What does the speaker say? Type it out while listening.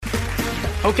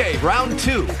Okay, round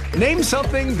two. Name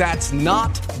something that's not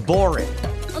boring.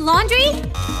 A laundry?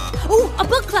 Ooh, a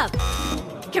book club.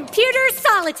 Computer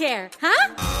solitaire,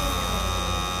 huh?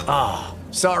 Ah, oh,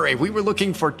 sorry, we were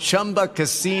looking for Chumba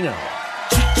Casino.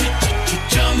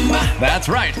 That's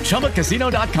right,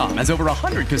 ChumbaCasino.com has over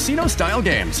 100 casino-style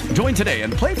games. Join today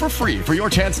and play for free for your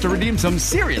chance to redeem some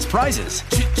serious prizes.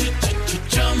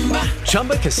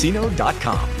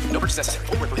 ChumbaCasino.com. No purchase necessary.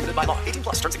 Void where prohibited by law. 18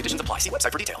 plus. Terms and conditions apply. See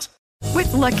website for details.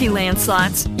 With Lucky Land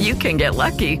Slots, you can get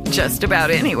lucky just about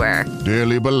anywhere.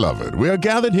 Dearly beloved, we are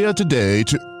gathered here today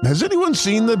to... Has anyone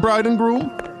seen the bride and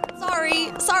groom?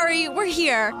 Sorry, we're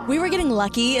here. We were getting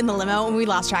lucky in the limo and we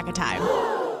lost track of time.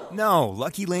 No,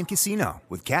 Lucky Land Casino,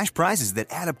 with cash prizes that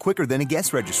add up quicker than a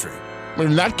guest registry.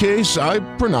 In that case, I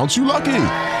pronounce you lucky.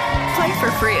 Play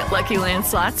for free at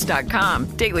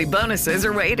LuckyLandSlots.com. Daily bonuses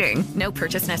are waiting. No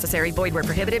purchase necessary. Void where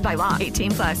prohibited by law.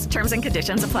 18 plus. Terms and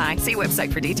conditions apply. See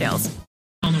website for details.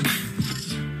 But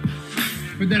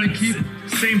then it keeps...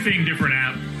 Same thing, different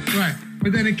app. Right.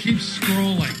 But then it keeps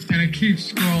scrolling, and it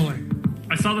keeps scrolling.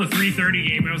 I saw the 3:30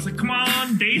 game, and I was like, come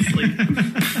on, day sleep.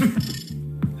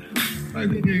 I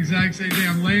did the exact same thing.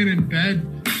 I'm laying in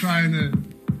bed trying to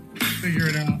figure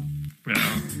it out.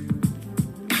 Yeah.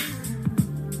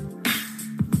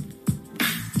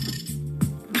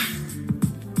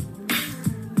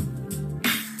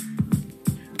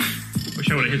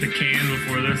 Wish I would have hit the can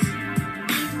before this.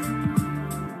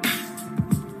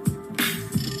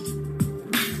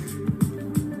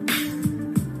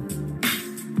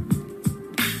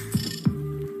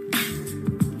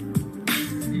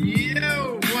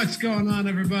 What's going on,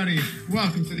 everybody?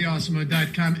 Welcome to the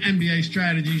Awesemo.com NBA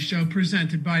Strategy Show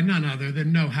presented by none other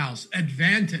than No House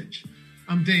Advantage.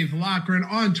 I'm Dave Loughran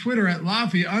on Twitter at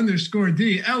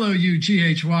Loughy_D,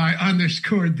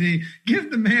 LOUGHY_D.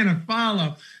 Give the man a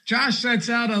follow. Josh sets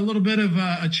out a little bit of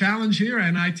a challenge here,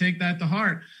 and I take that to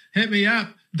heart. Hit me up.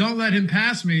 Don't let him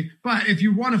pass me. But if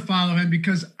you want to follow him,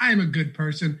 because I'm a good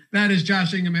person, that is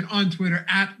Josh Engelman on Twitter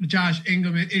at Josh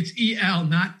Engelman. It's EL,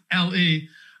 not LE.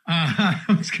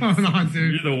 What's going on,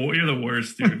 dude? You're the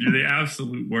worst, dude. You're the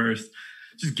absolute worst.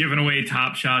 Just giving away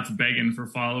top shots, begging for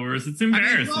followers. It's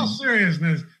embarrassing. I mean, in all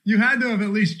seriousness, you had to have at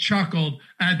least chuckled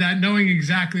at that, knowing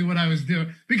exactly what I was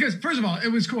doing. Because first of all,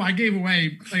 it was cool. I gave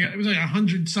away it was like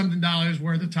 $100-something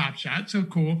worth of top shot, so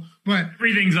cool. But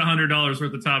everything's $100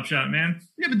 worth of top shot, man.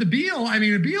 Yeah, but the Beal,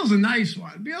 the Beal's a nice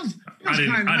one. Beal's I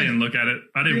didn't look at it.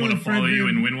 I didn't want to follow you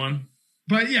and win one.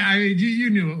 But yeah, you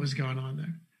knew what was going on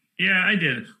there. Yeah, I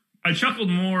did. I chuckled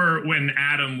more when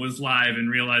Adam was live and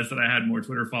realized that I had more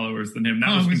Twitter followers than him.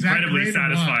 That was incredibly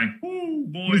satisfying. Oh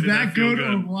boy, was that good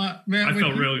or what? Man, I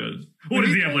felt real good. What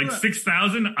does he have, like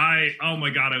 6,000? Oh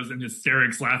my God, I was in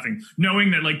hysterics laughing,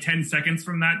 knowing that like 10 seconds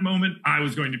from that moment, I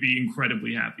was going to be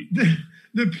incredibly happy.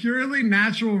 The purely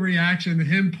natural reaction to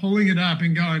him pulling it up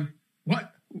and going,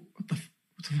 what the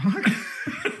fuck?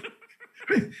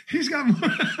 He's got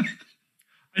more...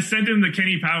 I sent him the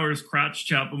Kenny Powers crotch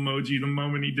chop emoji the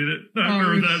moment he did it.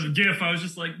 The GIF. I was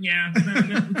just like, yeah,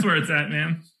 that's where it's at,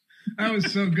 man. That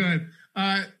was so good.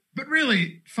 But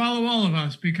really, follow all of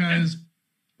us because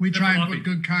we try and put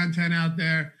good content out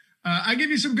there. I give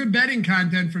you some good betting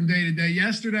content from day to day.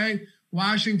 Yesterday,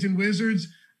 Washington Wizards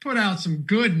put out some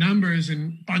good numbers,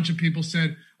 and a bunch of people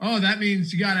said, oh, that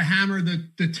means you got to hammer the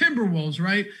Timberwolves,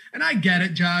 right? And I get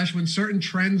it, Josh. When certain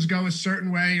trends go a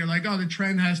certain way, you're like, oh, the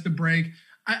trend has to break.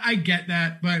 I get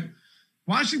that, but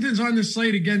Washington's on the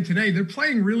slate again today. They're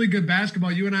playing really good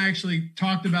basketball. You and I actually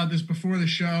talked about this before the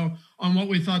show on what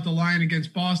we thought the line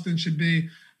against Boston should be.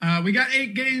 We got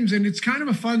 8 games, and it's kind of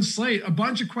a fun slate. A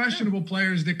bunch of questionable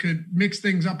players that could mix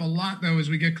things up a lot, though, as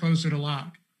we get closer to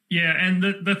lock. Yeah, and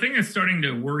the thing that's starting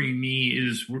to worry me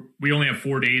is we only have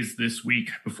 4 days this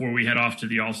week before we head off to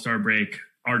the All-Star break.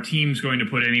 Our team's going to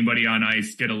put anybody on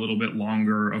ice, get a little bit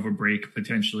longer of a break,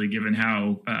 potentially, given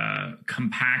how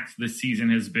compact the season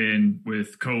has been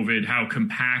with COVID, how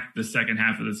compact the second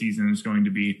half of the season is going to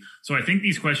be. So I think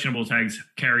these questionable tags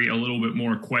carry a little bit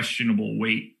more questionable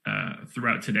weight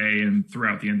throughout today and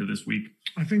throughout the end of this week.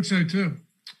 I think so, too.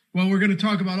 Well, we're going to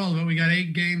talk about all of it. We got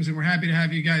 8 games, and we're happy to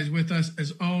have you guys with us,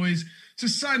 as always. It's a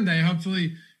Sunday.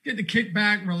 Hopefully, get to kick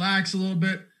back, relax a little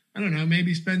bit. I don't know,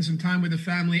 maybe spend some time with the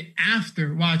family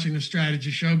after watching the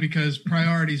strategy show because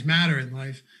priorities matter in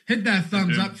life. Hit that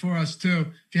thumbs up for us, too,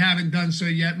 if you haven't done so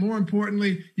yet. More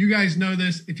importantly, you guys know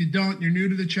this. If you don't, you're new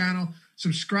to the channel,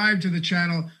 subscribe to the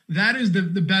channel. That is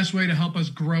the best way to help us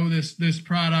grow this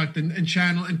product and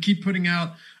channel and keep putting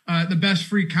out the best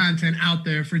free content out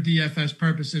there for DFS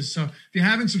purposes. So if you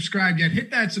haven't subscribed yet,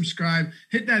 hit that subscribe,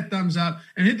 hit that thumbs up,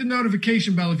 and hit the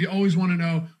notification bell if you always want to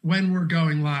know when we're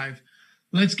going live.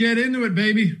 Let's get into it,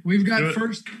 baby. We've got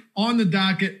first on the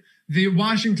docket, the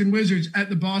Washington Wizards at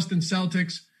the Boston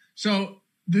Celtics. So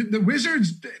the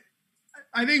Wizards,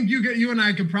 I think you and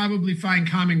I could probably find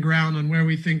common ground on where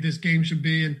we think this game should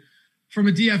be. And from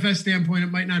a DFS standpoint,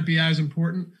 it might not be as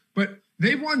important, but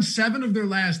they've won 7 of their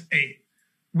last 8.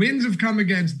 Wins have come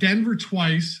against Denver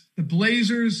twice, the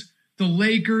Blazers, the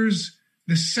Lakers,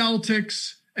 the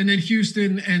Celtics, and then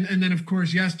Houston, and then, of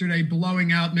course, yesterday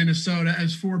blowing out Minnesota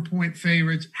as 4-point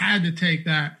favorites. Had to take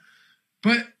that.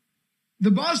 But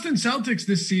the Boston Celtics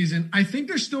this season, I think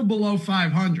they're still below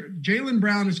 500. Jaylen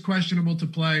Brown is questionable to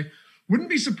play. Wouldn't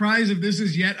be surprised if this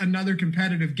is yet another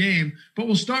competitive game, but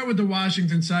we'll start with the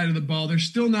Washington side of the ball. They're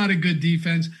still not a good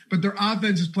defense, but their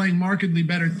offense is playing markedly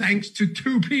better thanks to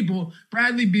 2 people,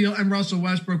 Bradley Beal and Russell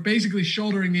Westbrook, basically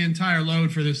shouldering the entire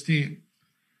load for this team.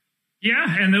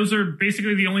 Yeah, and those are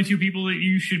basically the only 2 people that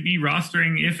you should be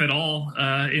rostering, if at all,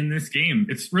 in this game.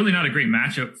 It's really not a great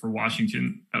matchup for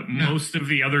Washington. Most of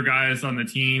the other guys on the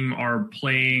team are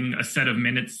playing a set of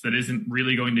minutes that isn't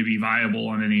really going to be viable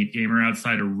on an 8-gamer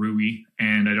outside of Rui,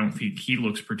 and I don't think he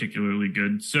looks particularly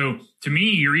good. So to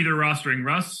me, you're either rostering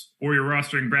Russ or you're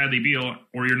rostering Bradley Beal,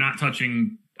 or you're not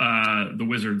touching the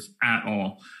Wizards at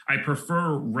all. I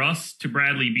prefer Russ to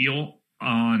Bradley Beal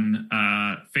on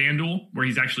FanDuel, where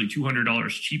he's actually $200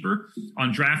 cheaper.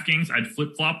 On DraftKings, I'd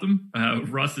flip-flop them.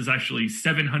 Russ is actually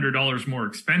 $700 more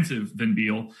expensive than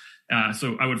Beal,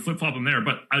 so I would flip-flop them there.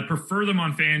 But I prefer them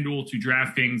on FanDuel to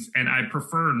DraftKings, and I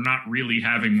prefer not really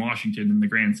having Washington in the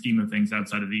grand scheme of things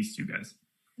outside of these 2 guys.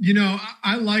 You know,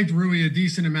 I liked Rui a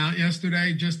decent amount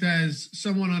yesterday, just as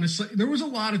someone on there was a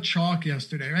lot of chalk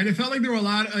yesterday, right? It felt like there were a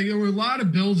lot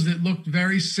of builds that looked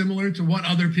very similar to what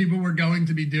other people were going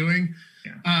to be doing.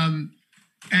 Yeah.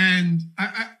 And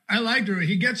I liked Rui.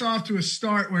 He gets off to a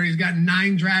start where he's got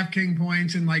 9 DraftKings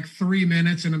points in like 3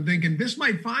 minutes. And I'm thinking this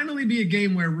might finally be a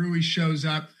game where Rui shows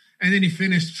up. And then he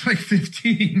finished like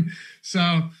 15.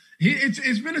 So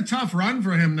it's been a tough run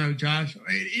for him though, Josh.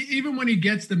 Even when he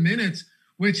gets the minutes,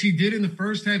 which he did in the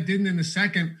first half, didn't in the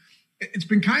second, it's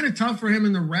been kind of tough for him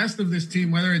and the rest of this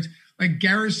team, whether it's like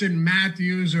Garrison,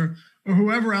 Matthews, or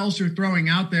whoever else you're throwing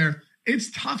out there.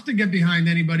 It's tough to get behind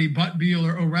anybody but Beal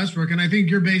or Westbrook. And I think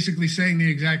you're basically saying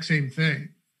the exact same thing.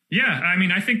 Yeah, I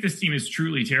mean, I think this team is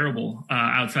truly terrible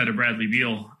outside of Bradley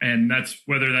Beal, and that's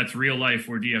whether that's real life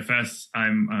or DFS.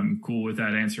 I'm cool with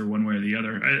that answer one way or the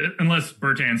other, unless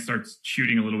Bertans starts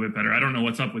shooting a little bit better. I don't know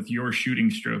what's up with your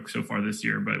shooting stroke so far this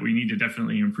year, but we need to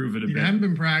definitely improve it a bit. I haven't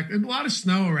been practicing. A lot of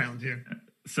snow around here.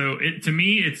 So to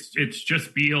me, it's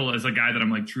just Beal as a guy that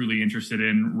I'm like truly interested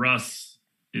in. Russ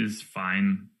is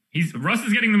fine. Russ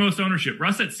is getting the most ownership.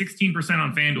 Russ at 16%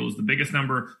 on FanDuel is the biggest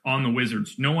number on the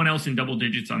Wizards. No one else in double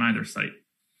digits on either site.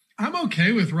 I'm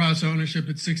okay with Russ ownership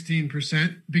at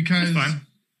 16% because,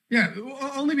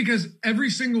 only because every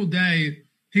single day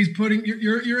he's putting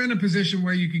you're in a position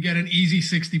where you could get an easy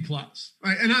 60 plus,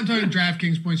 right? And I'm talking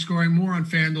DraftKings point scoring, more on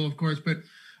FanDuel, of course, but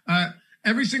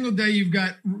every single day you've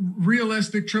got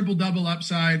realistic triple double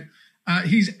upside.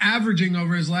 He's averaging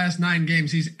over his last 9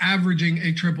 games. He's averaging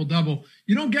a triple double.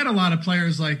 You don't get a lot of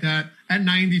players like that at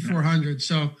 9,400.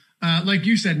 So, like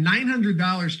you said,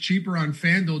 $900 cheaper on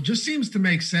FanDuel just seems to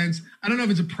make sense. I don't know if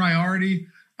it's a priority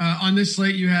on this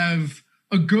slate. You have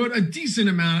a decent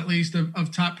amount at least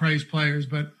of top price players,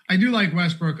 but I do like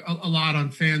Westbrook a lot on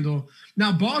FanDuel.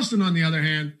 Now, Boston, on the other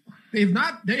hand, they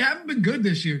haven't been good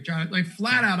this year, John. Like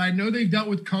flat out. I know they've dealt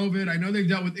with COVID. I know they've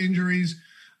dealt with injuries.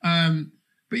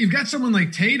 But you've got someone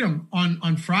like Tatum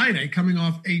on Friday coming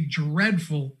off a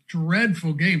dreadful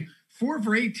game. 4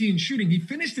 for 18 shooting. He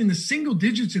finished in the single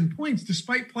digits in points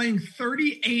despite playing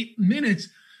 38 minutes.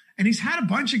 And he's had a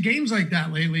bunch of games like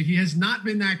that lately. He has not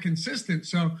been that consistent.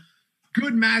 So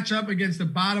good matchup against the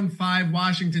bottom 5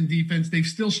 Washington defense. They've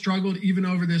still struggled even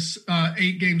over this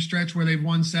 8-game stretch where they've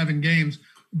won 7 games.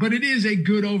 But it is a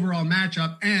good overall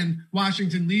matchup. And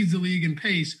Washington leads the league in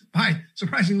pace by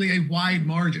surprisingly a wide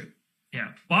margin.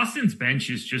 Yeah, Boston's bench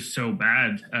is just so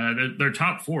bad. Their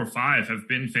top 4 or 5 have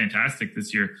been fantastic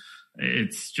this year.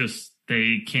 It's just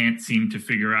they can't seem to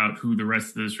figure out who the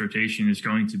rest of this rotation is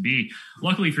going to be.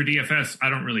 Luckily for DFS, I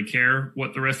don't really care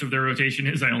what the rest of their rotation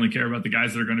is. I only care about the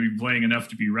guys that are going to be playing enough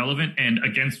to be relevant. And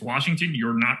against Washington,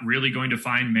 you're not really going to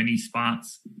find many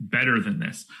spots better than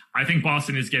this. I think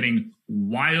Boston is getting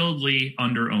wildly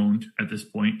underowned at this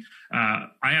point. I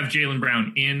have Jaylen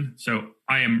Brown in, so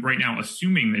I am right now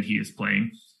assuming that he is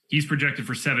playing. He's projected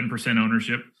for 7%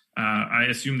 ownership. I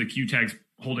assume the Q tag's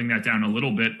holding that down a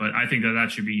little bit, but I think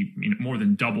that should be more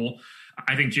than double.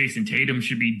 I think Jason Tatum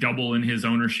should be double in his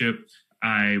ownership.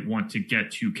 I want to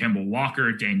get to Kemba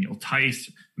Walker, Daniel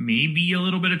Tice, maybe a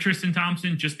little bit of Tristan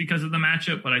Thompson just because of the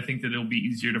matchup, but I think that it'll be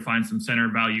easier to find some center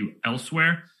value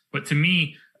elsewhere. But to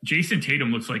me, Jason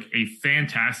Tatum looks like a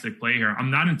fantastic play here.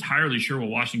 I'm not entirely sure what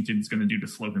Washington's going to do to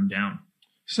slow him down.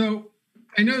 So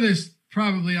I know this is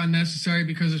probably unnecessary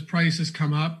because his price has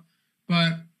come up,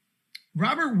 but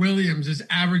Robert Williams is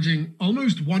averaging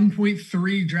almost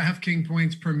 1.3 DraftKings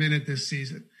points per minute this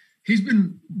season. He's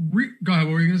been go ahead.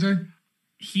 What were you going to say?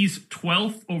 He's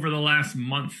 12th over the last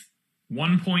month,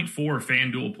 1.4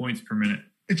 FanDuel points per minute.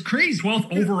 It's crazy.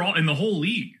 12th overall in the whole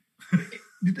league.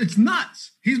 It's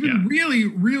nuts. He's been really,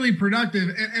 really productive.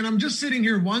 And I'm just sitting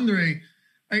here wondering,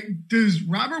 does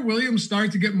Robert Williams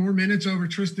start to get more minutes over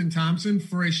Tristan Thompson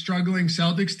for a struggling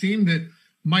Celtics team that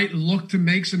might look to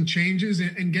make some changes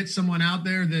and get someone out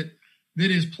there that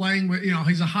is playing with,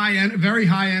 he's a very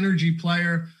high energy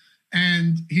player.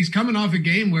 And he's coming off a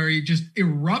game where he just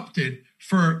erupted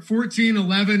for 14,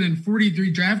 11, and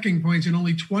 43 DraftKings points in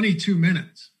only 22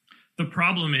 minutes. The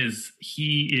problem is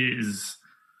he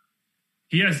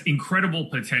has incredible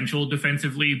potential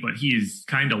defensively, but he is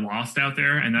kind of lost out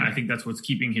there. And I think that's what's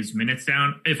keeping his minutes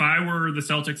down. If I were the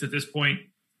Celtics at this point,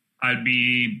 I'd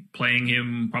be playing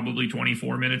him probably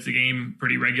 24 minutes a game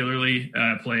pretty regularly,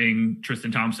 playing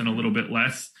Tristan Thompson a little bit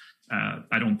less.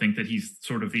 I don't think that he's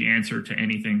sort of the answer to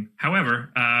anything. However,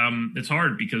 it's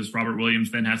hard because Robert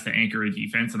Williams then has to anchor a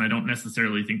defense, and I don't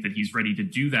necessarily think that he's ready to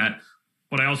do that.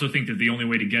 But I also think that the only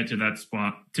way to get to that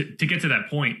spot, to get to that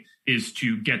point, is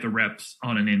to get the reps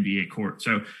on an NBA court.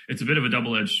 So it's a bit of a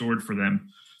double-edged sword for them.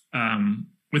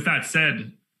 With that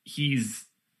said, he's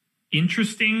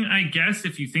interesting, I guess,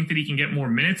 if you think that he can get more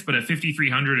minutes, but at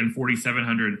 5,300 and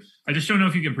 4,700, I just don't know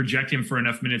if you can project him for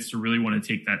enough minutes to really want to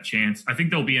take that chance. I think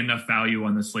there'll be enough value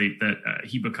on the slate that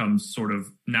he becomes sort of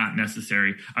not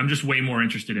necessary. I'm just way more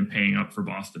interested in paying up for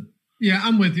Boston. Yeah,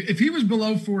 I'm with you. If he was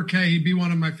below 4K, he'd be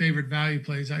one of my favorite value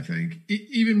plays, I think,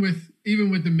 even with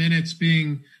the minutes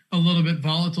being a little bit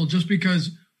volatile, just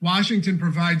because Washington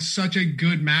provides such a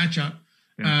good matchup.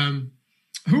 Yeah.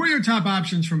 Who are your top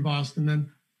options from Boston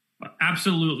then?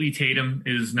 Absolutely, Tatum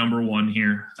is number one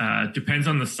here. Depends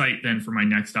on the site then for my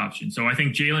next option. So I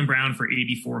think Jaylen Brown for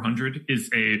 8,400 is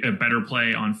a better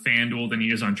play on FanDuel than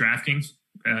he is on DraftKings.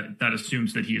 That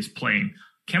assumes that he is playing.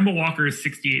 Kemba Walker is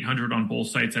 6,800 on both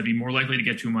sites. I'd be more likely to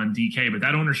get to him on DK, but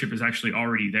that ownership is actually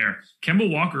already there. Kemba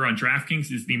Walker on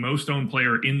DraftKings is the most owned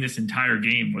player in this entire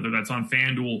game, whether that's on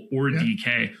FanDuel or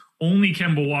DK. Only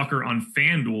Kemba Walker on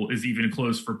FanDuel is even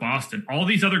close for Boston. All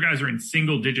these other guys are in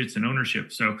single digits in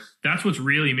ownership. So that's what's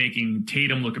really making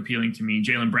Tatum look appealing to me.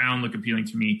 Jaylen Brown look appealing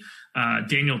to me.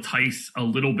 Daniel Tice, a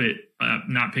little bit,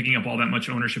 not picking up all that much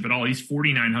ownership at all. He's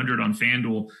 4,900 on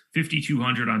FanDuel,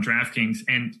 5,200 on DraftKings.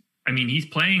 And I mean, he's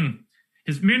playing,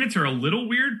 his minutes are a little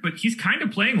weird, but he's kind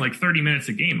of playing like 30 minutes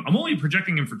a game. I'm only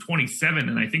projecting him for 27.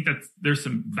 And I think that there's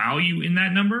some value in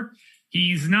that number.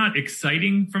 He's not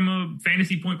exciting from a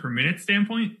fantasy point per minute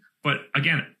standpoint, but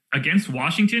again, against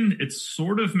Washington, it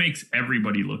sort of makes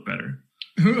everybody look better.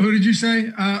 Who did you say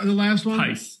the last one?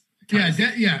 Tice.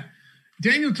 Yeah.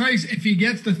 Daniel Tice, if he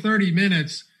gets to 30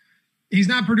 minutes, he's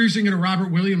not producing at a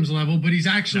Robert Williams level, but he's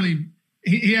actually,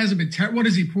 he hasn't been, what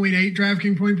is he, 0.8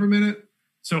 DraftKings point per minute?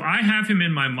 So I have him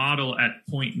in my model at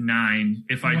 0.9.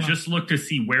 If I just look to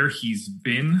see where he's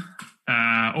been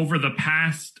over the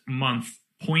past month,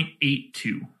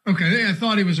 0.82. Okay, I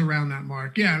thought he was around that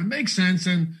mark. Yeah, it makes sense.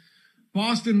 And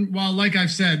Boston, while like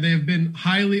I've said, they have been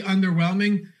highly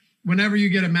underwhelming, whenever you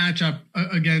get a matchup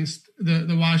against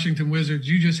the Washington Wizards,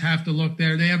 you just have to look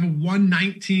there. They have a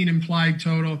 119 implied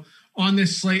total on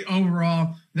this slate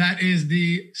overall. That is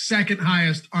the second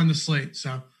highest on the slate.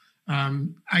 So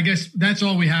I guess that's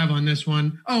all we have on this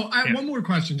one. Oh, one more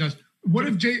question, Justin. What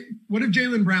if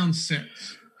Jaylen Brown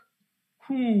sits?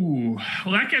 Ooh,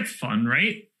 well, that gets fun,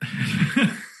 right?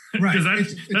 Right.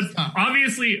 Because that's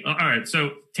obviously all right.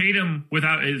 So Tatum,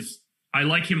 I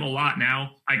like him a lot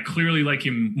now. I clearly like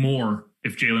him more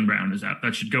if Jaylen Brown is out.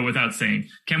 That should go without saying.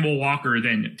 Kemba Walker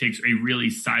then takes a really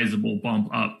sizable bump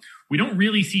up. We don't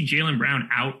really see Jaylen Brown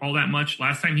out all that much.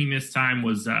 Last time he missed time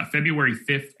was February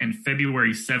 5th and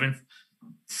February 7th.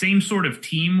 Same sort of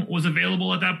team was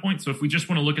available at that point. So if we just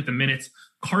want to look at the minutes,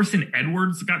 Carson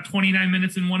Edwards got 29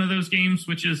 minutes in one of those games,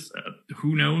 which is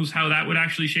who knows how that would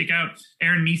actually shake out.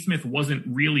 Aaron Nesmith wasn't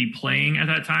really playing at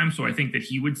that time, so I think that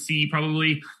he would see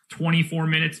probably 24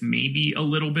 minutes, maybe a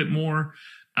little bit more.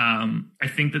 I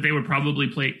think that they would probably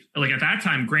play, like at that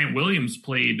time, Grant Williams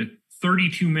played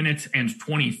 32 minutes and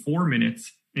 24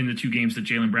 minutes in the two games that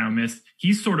Jaylen Brown missed.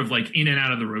 He's sort of like in and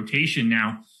out of the rotation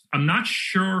now. I'm not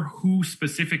sure who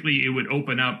specifically it would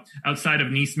open up outside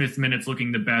of Nesmith's minutes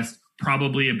looking the best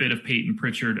probably a bit of Peyton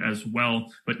Pritchard as well.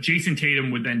 But Jason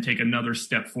Tatum would then take another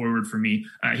step forward for me.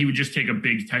 He would just take a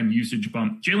big time usage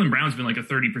bump. Jaylen Brown's been like a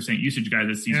 30% usage guy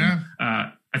this season.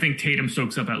 Yeah. I think Tatum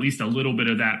soaks up at least a little bit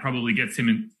of that, probably gets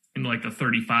him in like the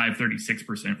 35,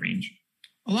 36% range.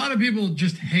 A lot of people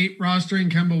just hate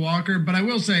rostering Kemba Walker, but I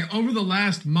will say over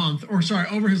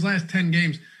his last 10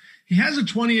 games, he has a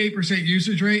 28%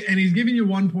 usage rate, and he's giving you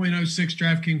 1.06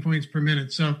 DraftKings points per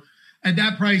minute. So at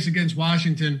that price against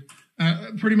Washington,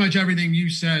 pretty much everything you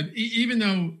said, even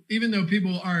though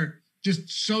people are just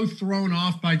so thrown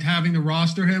off by having to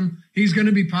roster him, he's going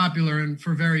to be popular and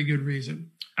for very good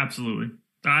reason. Absolutely.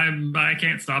 I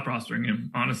can't stop rostering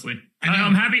him, honestly.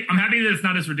 I'm happy that it's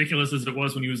not as ridiculous as it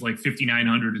was when he was like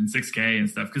 5,900 and 6K and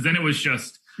stuff, because then it was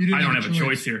just, I don't have a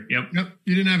choice here. Yep.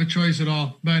 You didn't have a choice at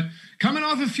all. But coming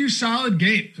off a few solid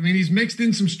games, I mean, he's mixed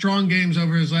in some strong games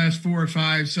over his last 4 or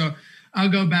 5. So I'll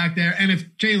go back there. And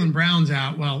if Jaylen Brown's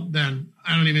out, well, then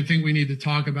I don't even think we need to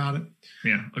talk about it.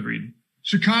 Yeah, agreed.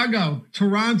 Chicago,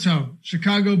 Toronto,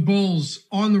 Chicago Bulls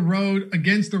on the road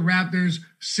against the Raptors,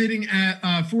 sitting at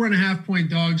 4.5 point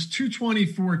dogs,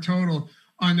 224 total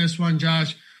on this one,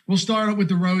 Josh. We'll start up with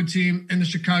the road team and the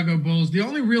Chicago Bulls. The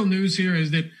only real news here is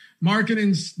that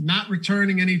Markkanen's not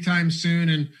returning anytime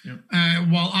soon.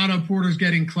 And while Otto Porter's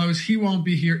getting close, he won't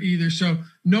be here either. So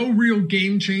no real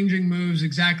game-changing moves,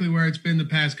 exactly where it's been the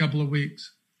past couple of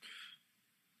weeks.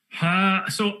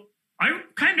 So I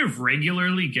kind of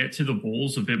regularly get to the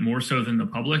Bulls a bit more so than the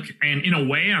public. And in a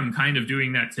way, I'm kind of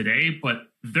doing that today, but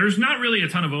there's not really a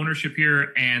ton of ownership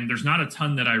here, and there's not a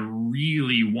ton that I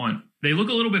really want. They look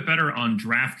a little bit better on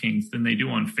DraftKings than they do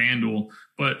on FanDuel.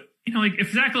 But, like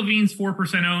if Zach LaVine's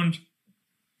 4% owned,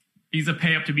 he's a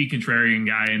pay up to be contrarian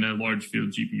guy in a large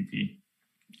field GPP.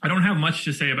 I don't have much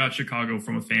to say about Chicago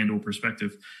from a FanDuel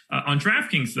perspective. On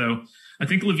DraftKings, though, I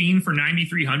think LaVine for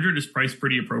 9,300 is priced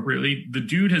pretty appropriately. The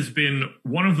dude has been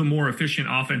one of the more efficient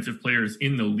offensive players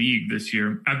in the league this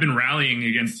year. I've been rallying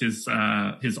against his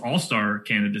all-star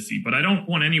candidacy, but I don't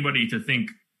want anybody to think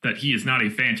that he is not a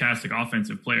fantastic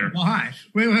offensive player. Why?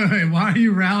 Wait. Why are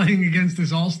you rallying against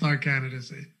his all-star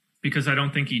candidacy? Because I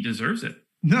don't think he deserves it.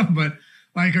 No, but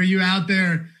like, are you out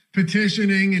there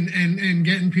petitioning and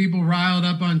getting people riled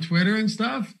up on Twitter and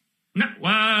stuff?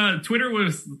 No, Twitter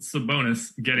was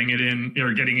Sabonis getting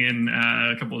in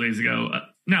a couple of days ago.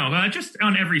 Just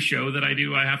on every show that I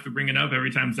do, I have to bring it up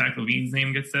every time Zach LaVine's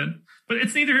name gets said. But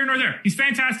it's neither here nor there. He's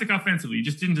fantastic offensively. He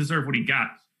just didn't deserve what he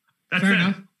got. That's fair it.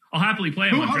 Enough. I'll happily play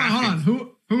him on DraftKings. Hold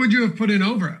on. Who would you have put in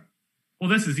over it? Well,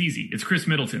 this is easy. It's Chris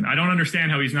Middleton. I don't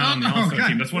understand how he's not on the All-Star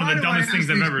team. That's one of the dumbest things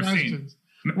I've ever seen.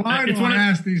 Why do I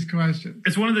ask these questions?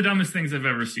 It's one of the dumbest things I've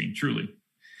ever seen, truly.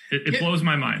 It blows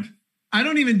my mind. I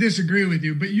don't even disagree with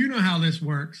you, but you know how this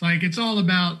works. Like, it's all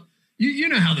about, you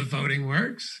know how the voting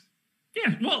works.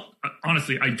 Yeah, well,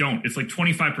 honestly, I don't. It's like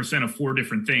 25% of 4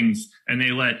 different things, and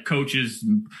they let players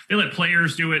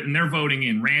do it, and they're voting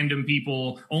in random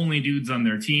people, only dudes on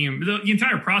their team. The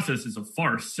entire process is a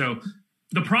farce. So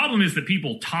the problem is that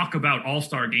people talk about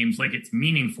all-star games like it's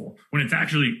meaningful, when it's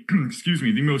actually,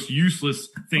 the most useless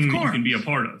thing that you can be a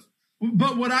part of.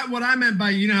 But what I meant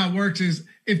by, how it works is,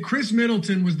 if Chris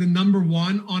Middleton was the number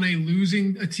 1 on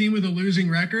a team with a losing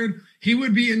record, he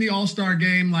would be in the all-star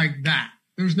game like that.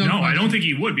 There's no question. I don't think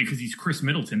he would, because he's Chris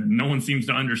Middleton and no one seems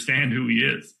to understand who he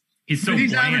is. He's so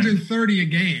he's bland. averaging 30 a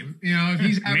game. If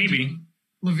he's maybe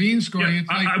LaVine scoring,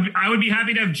 yeah, I would be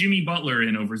happy to have Jimmy Butler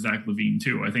in over Zach LaVine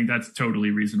too. I think that's totally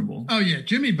reasonable. Oh yeah,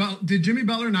 did Jimmy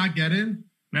Butler not get in?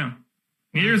 No,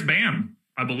 neither is Bam,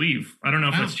 I believe. I don't know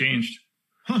if that's changed.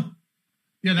 Huh?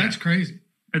 Yeah, that's crazy.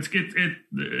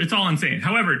 It's all insane.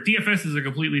 However, DFS is a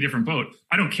completely different boat.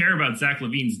 I don't care about Zach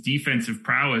LaVine's defensive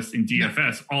prowess in DFS.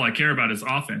 Yeah. All I care about is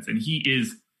offense, and he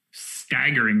is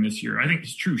staggering this year. I think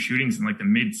his true shooting's in like the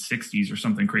mid 60s or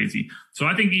something crazy. So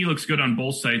I think he looks good on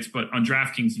both sites, but on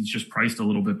DraftKings, he's just priced a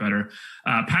little bit better.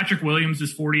 Patrick Williams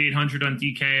is 4,800 on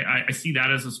DK. I see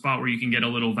that as a spot where you can get a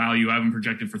little value. I have him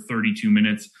projected for 32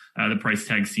 minutes. The price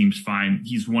tag seems fine.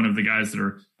 He's one of the guys that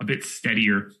are a bit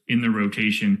steadier in the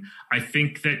rotation. I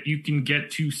think that you can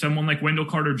get to someone like Wendell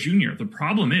Carter Jr. The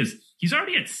problem is he's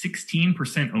already at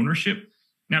 16% ownership.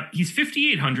 Now, he's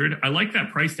 5,800. I like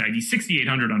that price tag. He's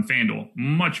 6,800 on FanDuel.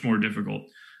 Much more difficult.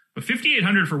 But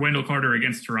 5,800 for Wendell Carter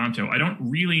against Toronto, I don't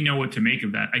really know what to make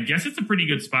of that. I guess it's a pretty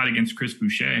good spot against Chris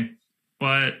Boucher.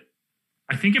 But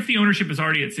I think if the ownership is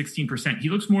already at 16%, he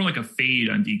looks more like a fade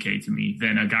on DK to me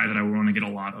than a guy that I would want to get a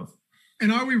lot of.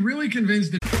 And are we really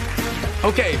convinced that...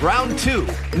 Okay, round 2.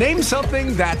 Name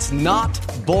something that's not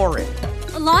boring.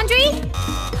 A laundry?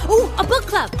 Ooh, a book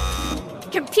club.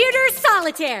 Computer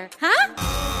solitaire, huh?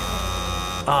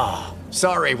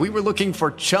 Sorry, we were looking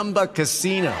for Chumba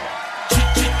Casino.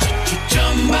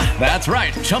 That's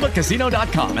right.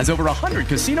 ChumbaCasino.com has over 100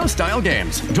 casino-style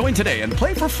games. Join today and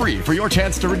play for free for your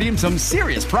chance to redeem some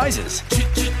serious prizes.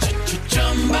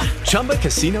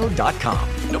 ChumbaCasino.com.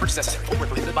 No purchase necessary. Void where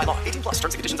prohibited by law. 18 plus.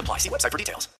 Terms and conditions apply. See website for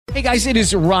details. Hey guys, it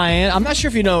is Ryan. I'm not sure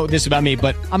if you know this about me,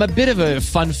 but I'm a bit of a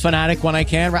fun fanatic when I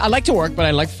can. I like to work, but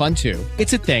I like fun too.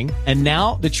 It's a thing. And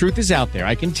now the truth is out there.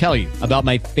 I can tell you about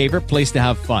my favorite place to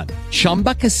have fun.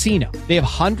 Chumba Casino. They have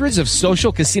hundreds of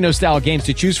social casino style games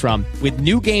to choose from with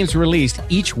new games released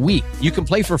each week. You can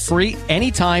play for free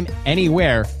anytime,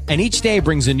 anywhere. And each day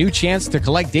brings a new chance to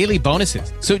collect daily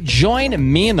bonuses. So join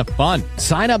me in the fun.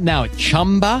 Sign up now at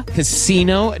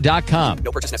ChumbaCasino.com.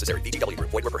 No purchase necessary. VGW.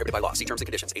 Void where prohibited by law. See terms and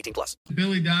conditions. 18 plus.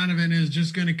 Billy Donovan is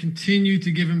just going to continue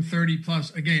to give him 30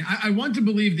 plus a game. I want to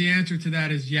believe the answer to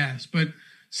that is yes, but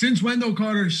since Wendell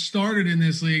Carter started in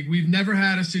this league, we've never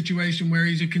had a situation where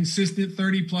he's a consistent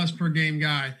 30 plus per game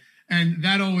guy. And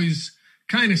that always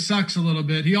kind of sucks a little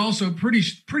bit. He also pretty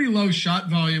low shot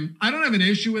volume. I don't have an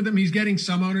issue with him. He's getting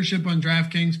some ownership on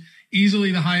DraftKings,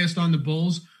 easily the highest on the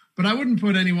Bulls, but I wouldn't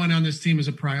put anyone on this team as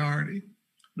a priority.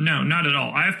 No, not at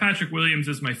all. I have Patrick Williams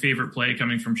as my favorite play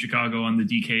coming from Chicago on the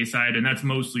DK side, and that's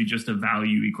mostly just a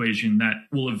value equation that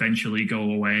will eventually go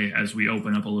away as we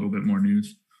open up a little bit more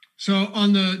news. So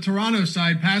on the Toronto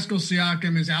side, Pascal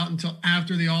Siakam is out until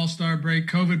after the All-Star break,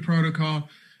 COVID protocol.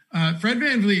 Fred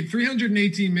VanVleet,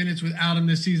 318 minutes without him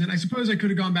this season. I suppose I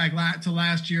could have gone back to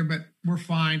last year, but we're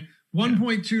fine.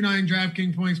 1.29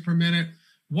 DraftKings points per minute,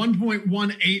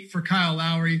 1.18 for Kyle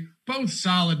Lowry, both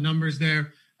solid numbers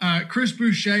there. Chris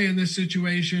Boucher in this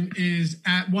situation is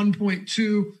at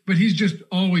 1.2, but he's just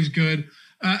always good.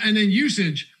 And then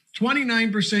usage,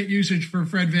 29% usage for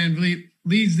Fred VanVleet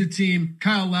leads the team.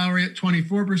 Kyle Lowry at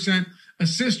 24%.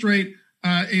 Assist rate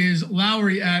is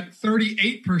Lowry at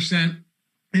 38%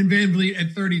 and VanVleet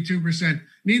at 32%.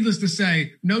 Needless to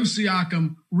say, no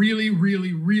Siakam really,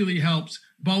 really, really helps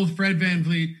both Fred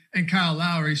VanVleet and Kyle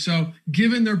Lowry. So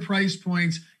given their price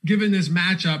points, given this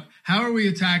matchup, how are we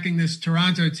attacking this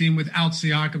Toronto team without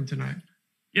Siakam tonight?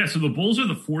 Yeah, so the Bulls are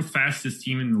the fourth fastest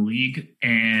team in the league,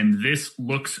 and this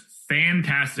looks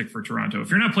fantastic for Toronto. If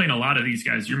you're not playing a lot of these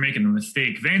guys, you're making a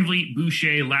mistake. VanVleet,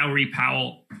 Boucher, Lowry,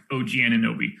 Powell, OG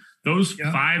Anunoby. Those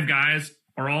five guys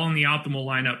are all in the optimal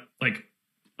lineup, like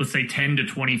let's say 10 to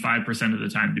 25% of the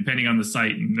time, depending on the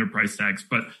site and their price tags.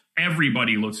 But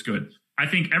everybody looks good. I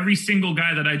think every single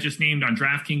guy that I just named on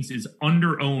DraftKings is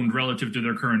under-owned relative to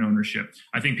their current ownership.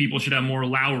 I think people should have more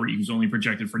Lowry, who's only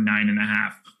projected for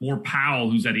 9.5, more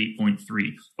Powell, who's at 8.3,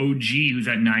 OG, who's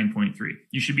at 9.3.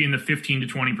 You should be in the 15 to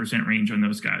 20% range on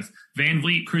those guys.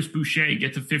 VanVleet, Chris Boucher,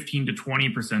 get to 15 to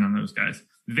 20% on those guys.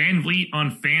 VanVleet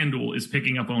on FanDuel is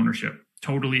picking up ownership.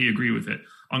 Totally agree with it.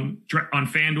 On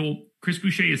FanDuel, Chris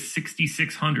Boucher is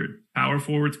 6,600. Power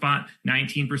forward spot,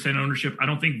 19% ownership. I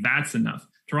don't think that's enough.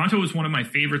 Toronto is one of my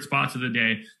favorite spots of the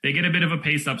day. They get a bit of a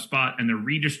pace-up spot, and they're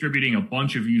redistributing a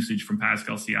bunch of usage from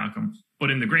Pascal Siakam.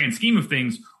 But in the grand scheme of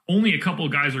things, only a couple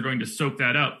of guys are going to soak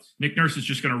that up. Nick Nurse is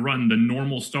just going to run the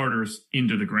normal starters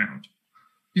into the ground.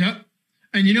 Yep.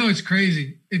 And you know, it's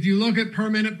crazy. If you look at per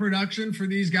minute production for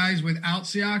these guys without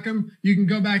Siakam, you can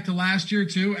go back to last year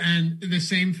too, and the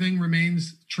same thing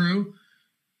remains true.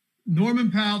 Norman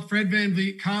Powell, Fred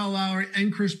VanVleet, Kyle Lowry,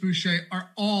 and Chris Boucher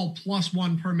are all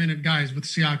 +1 per minute guys with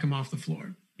Siakam off the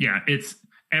floor. Yeah, it's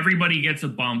everybody gets a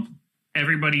bump.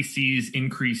 Everybody sees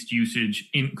increased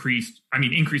usage, increased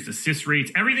assist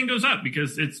rates. Everything goes up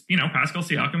because it's, Pascal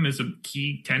Siakam is a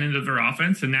key tenet of their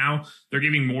offense. And now they're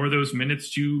giving more of those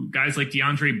minutes to guys like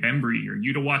DeAndre Bembry or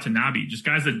Yuta Watanabe, just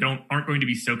guys that aren't going to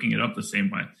be soaking it up the same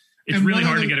way. It's really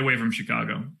hard to get away from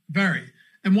Chicago. Very.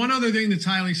 And one other thing that's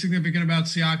highly significant about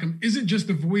Siakam isn't just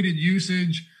the voided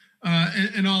usage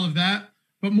and all of that,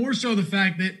 but more so the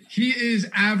fact that he is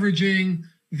averaging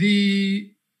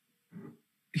I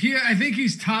think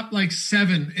he's top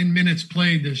 7 in minutes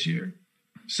played this year.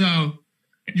 So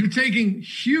you're taking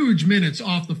huge minutes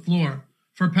off the floor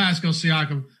for Pascal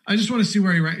Siakam. I just want to see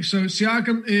where he ranks. So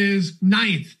Siakam is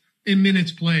 9th in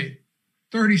minutes played,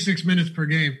 36 minutes per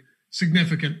game.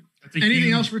 Significant.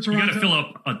 Anything else for Toronto? You got to fill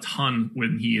up a ton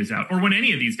when he is out, or when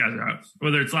any of these guys are out,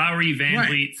 whether it's Lowry,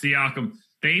 VanVleet, Siakam.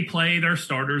 They play their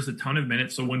starters a ton of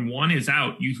minutes. So when one is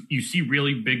out, you see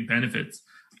really big benefits.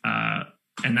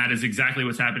 And that is exactly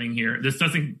what's happening here. This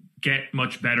doesn't get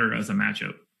much better as a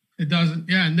matchup. It doesn't.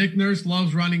 Yeah, Nick Nurse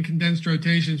loves running condensed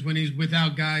rotations when he's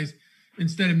without guys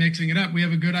instead of mixing it up. We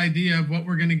have a good idea of what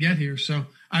we're going to get here. So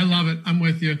I love it. I'm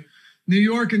with you. New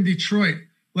York and Detroit.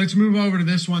 Let's move over to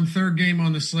this one, third game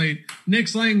on the slate.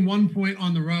 Knicks laying 1 point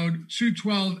on the road,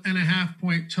 212.5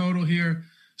 point total here.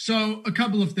 So a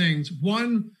couple of things.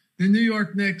 One, the New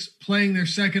York Knicks playing their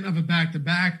second of a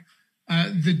back-to-back.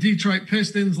 The Detroit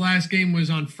Pistons last game was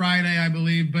on Friday, I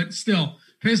believe, but still,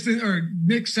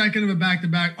 Knicks second of a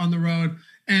back-to-back on the road.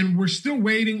 And we're still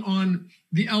waiting on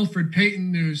the Elfrid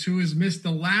Payton news, who has missed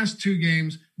the last 2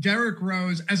 games. Derrick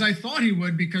Rose, as I thought he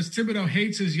would, because Thibodeau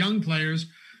hates his young players.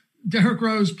 Derrick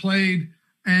Rose played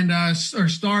and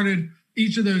started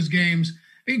each of those games.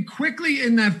 And quickly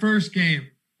in that first game,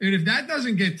 and if that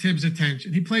doesn't get Tibbs'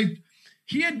 attention,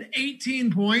 he had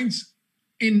 18 points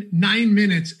in 9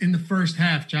 minutes in the first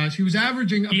half, Josh. He was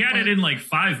averaging. He had it in like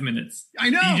 5 minutes. I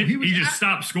know. He just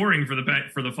stopped scoring for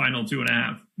the final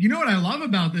 2.5. You know what I love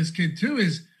about this kid too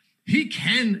is he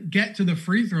can get to the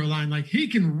free throw line. Like he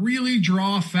can really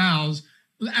draw fouls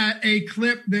at a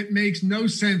clip that makes no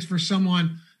sense for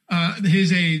someone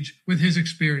his age with his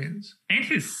experience and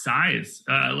his size.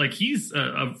 Like he's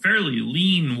a fairly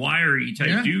lean, wiry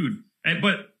type dude.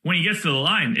 But when he gets to the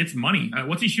line, it's money.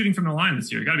 What's he shooting from the line this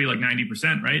year? Got to be like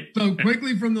 90%, right? So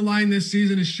quickly from the line this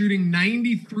season is shooting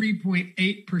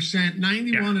 93.8%,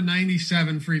 91 to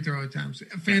 97 free throw attempts.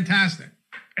 Fantastic.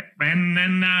 And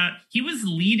then he was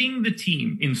leading the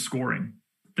team in scoring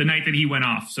the night that he went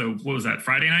off. So what was that?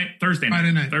 Friday night? Thursday night?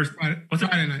 Friday night.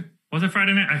 Friday night. Was it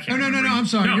Friday night? I can't remember. No. I'm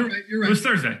sorry. No, You're right. It was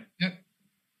Thursday. Yep.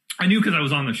 I knew because I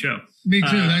was on the show. Me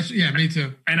too. Me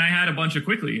too. And I had a bunch of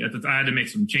quickly. I had to make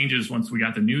some changes once we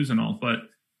got the news and all. But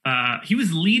he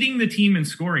was leading the team in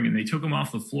scoring, and they took him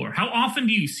off the floor. How often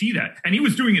do you see that? And he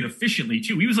was doing it efficiently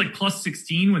too. He was like plus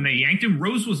 16 when they yanked him.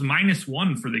 Rose was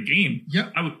 -1 for the game.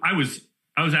 Yep. I was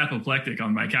apoplectic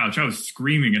on my couch. I was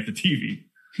screaming at the TV.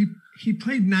 He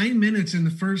played 9 minutes in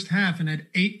the first half and had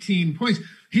 18 points.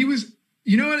 He was.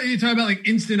 You know what you talk about, like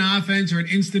instant offense or an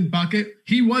instant bucket?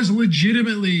 He was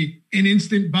legitimately an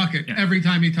instant bucket every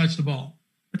time he touched the ball.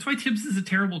 That's why Tibbs is a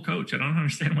terrible coach. I don't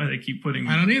understand why they keep putting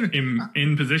him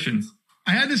in positions.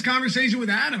 I had this conversation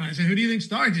with Adam. I said, who do you think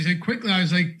starts? He said, quickly. I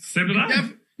was like,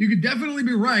 you could definitely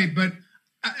be right. But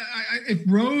if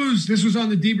Rose, this was on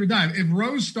the deeper dive, if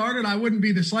Rose started, I wouldn't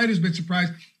be the slightest bit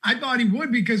surprised. I thought he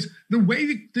would because the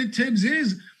way that Tibbs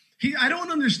is, I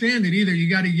don't understand it either. You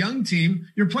got a young team.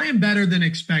 You're playing better than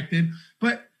expected,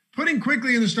 but putting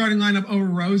Quickly in the starting lineup over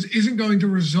Rose isn't going to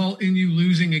result in you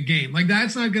losing a game. Like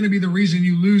that's not going to be the reason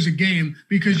you lose a game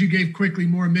because you gave Quickly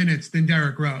more minutes than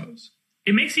Derrick Rose.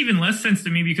 It makes even less sense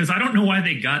to me because I don't know why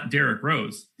they got Derrick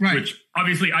Rose. Right. Which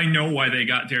obviously I know why they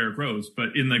got Derrick Rose,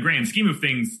 but in the grand scheme of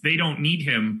things, they don't need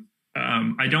him.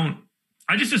 I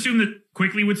just assume that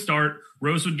Quickly would start.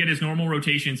 Rose would get his normal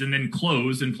rotations and then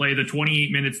close and play the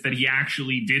 28 minutes that he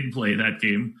actually did play that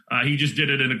game. He just did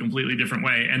it in a completely different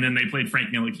way. And then they played Frank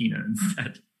Ntilikina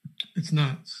instead. It's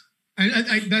nuts.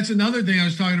 That's another thing I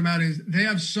was talking about is they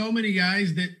have so many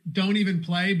guys that don't even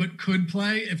play but could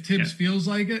play if Tibbs feels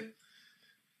like it.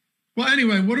 Well,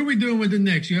 anyway, what are we doing with the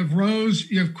Knicks? You have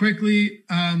Rose, you have Quickly,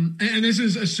 and this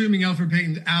is assuming Elfrid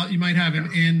Payton's out. You might have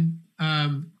him in.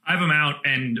 I have him out,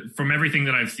 and from everything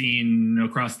that I've seen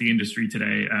across the industry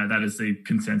today, that is a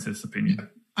consensus opinion.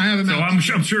 I have him out.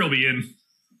 So I'm sure he'll be in.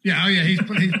 Yeah, he's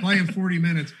playing 40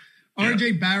 minutes.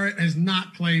 RJ Barrett has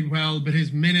not played well, but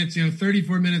his minutes,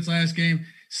 34 minutes last game,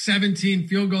 17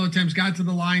 field goal attempts, got to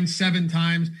the line 7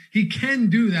 times. He can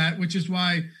do that, which is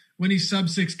why when he's sub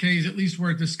 6K is at least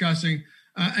worth discussing.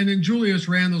 And then Julius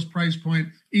Randle's price point,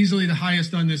 easily the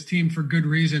highest on this team for good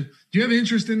reason. Do you have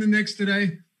interest in the Knicks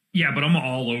today? Yeah, but I'm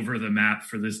all over the map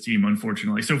for this team,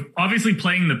 unfortunately. So obviously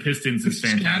playing the Pistons is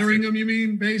fantastic. Scattering them, you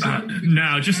mean, basically?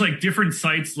 No, just like different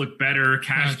sites look better,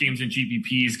 cash games and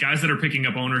GPPs. Guys that are picking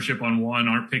up ownership on one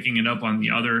aren't picking it up on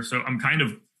the other. So I'm kind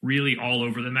of really all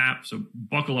over the map. So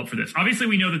buckle up for this. Obviously,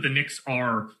 we know that the Knicks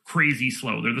are crazy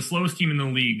slow. They're the slowest team in the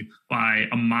league by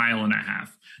 1.5 miles.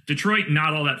 Detroit,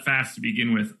 not all that fast to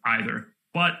begin with either.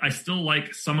 But I still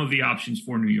like some of the options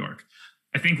for New York.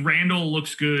 I think Randall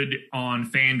looks good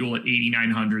on FanDuel at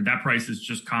 8,900. That price is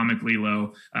just comically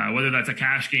low. Whether that's a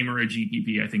cash game or a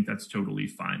GPP, I think that's totally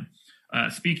fine.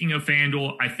 Speaking of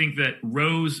FanDuel, I think that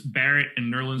Rose, Barrett,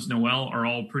 and Nerlens Noel are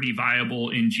all pretty viable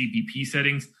in GPP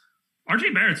settings.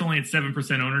 RJ Barrett's only at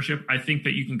 7% ownership. I think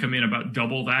that you can come in about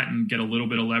double that and get a little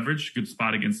bit of leverage. Good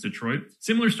spot against Detroit.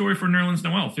 Similar story for Nerlens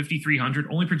Noel, 5,300,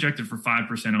 only projected for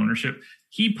 5% ownership.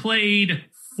 He played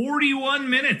 41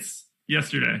 minutes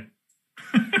yesterday.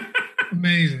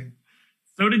 Amazing.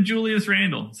 So did Julius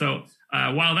Randle. So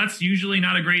while that's usually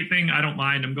not a great thing, I don't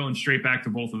mind. I'm going straight back to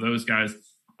both of those guys.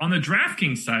 On the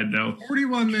DraftKings side, though,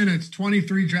 41 minutes,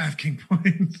 23 DraftKings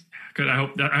points. Good. I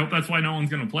hope that's why no one's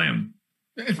going to play him.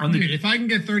 If I can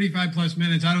get 35 plus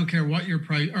minutes, I don't care what your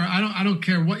price, or I don't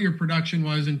care what your production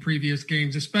was in previous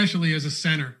games, especially as a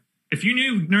center. If you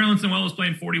knew Nerlens Noel was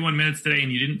playing 41 minutes today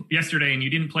and you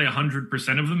didn't play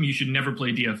 100% of them, you should never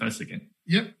play DFS again.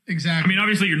 Yep, exactly. I mean,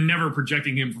 obviously you're never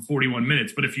projecting him for 41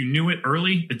 minutes, but if you knew it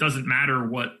early, it doesn't matter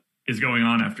what is going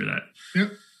on after that.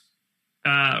 Yep.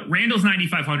 Randall's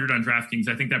 9,500 on DraftKings.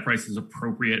 I think that price is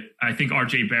appropriate. I think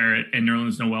RJ Barrett and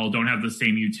Nerlens Noel don't have the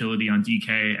same utility on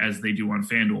DK as they do on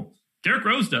FanDuel. Derrick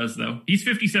Rose does, though. He's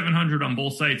 5,700 on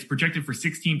both sites, projected for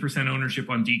 16%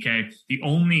 ownership on DK, the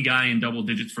only guy in double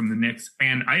digits from the Knicks.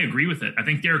 And I agree with it. I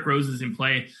think Derrick Rose is in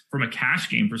play from a cash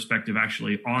game perspective,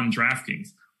 actually, on DraftKings.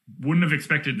 Wouldn't have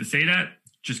expected to say that,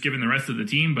 just given the rest of the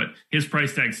team, but his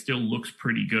price tag still looks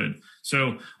pretty good.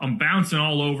 So I'm bouncing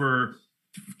all over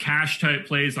cash type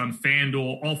plays on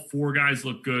FanDuel. All four guys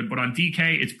look good, but on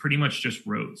DK, it's pretty much just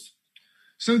Rose.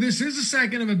 So this is a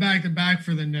second of a back-to-back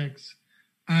for the Knicks.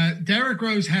 Derrick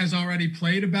Rose has already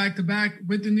played a back-to-back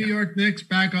with the New York Knicks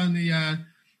back on the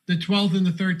 12th and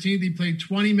the 13th. He played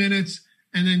 20 minutes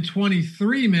and then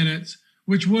 23 minutes,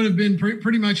 which would have been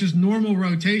pretty much his normal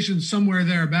rotation somewhere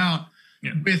thereabout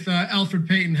with Elfrid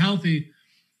Payton healthy.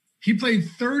 He played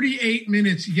 38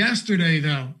 minutes yesterday,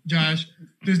 though, Josh.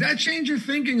 Does that change your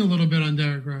thinking a little bit on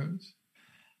Derrick Rose?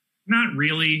 Not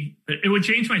really. It would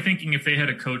change my thinking if they had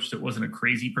a coach that wasn't a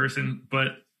crazy person,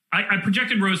 but I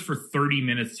projected Rose for 30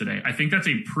 minutes today. I think that's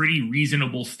a pretty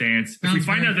reasonable stance. If we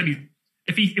find out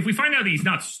that he's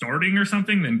not starting or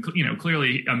something, then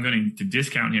clearly I'm going to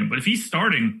discount him. But if he's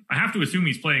starting, I have to assume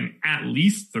he's playing at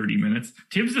least 30 minutes.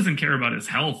 Tibbs doesn't care about his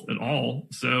health at all,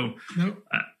 so nope.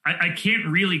 I can't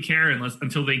really care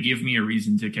until they give me a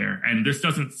reason to care. And this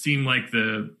doesn't seem like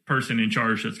the person in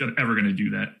charge that's ever going to do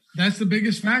that. That's the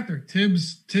biggest factor.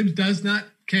 Tibbs does not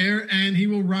care, and he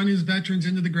will run his veterans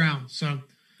into the ground. So.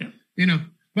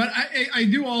 But I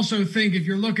do also think if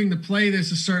you're looking to play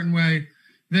this a certain way,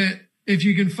 that if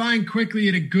you can find quickly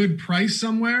at a good price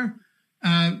somewhere,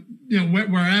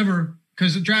 wherever,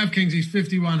 because at DraftKings he's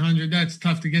 5,100, that's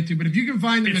tough to get to. But if you can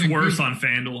find them, it's worse on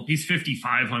FanDuel. He's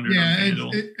 5,500 on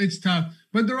FanDuel. It's tough.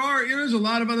 But there's a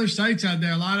lot of other sites out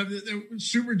there. A lot of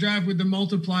Super Draft with the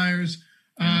multipliers,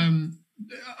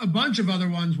 a bunch of other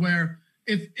ones where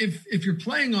if you're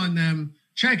playing on them.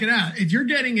 Check it out. If you're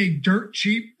getting a dirt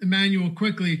cheap Emmanuel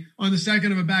Quickly on the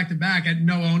second of a back-to-back at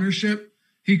no ownership,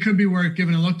 he could be worth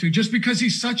giving a look to just because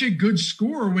he's such a good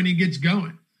scorer when he gets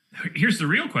going. Here's the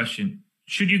real question.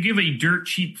 Should you give a dirt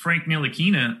cheap Frank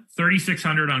Ntilikina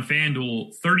 3,600 on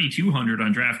FanDuel, 3,200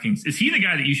 on DraftKings? Is he the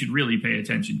guy that you should really pay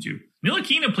attention to?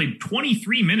 Ntilikina played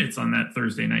 23 minutes on that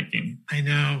Thursday night game. I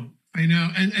know.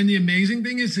 And the amazing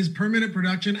thing is his per minute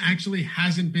production actually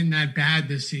hasn't been that bad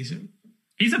this season.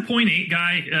 He's a 0.8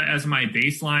 guy as my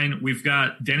baseline. We've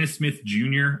got Dennis Smith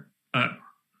Jr. I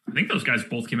think those guys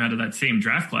both came out of that same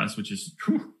draft class, which is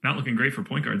not looking great for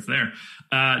point guards there.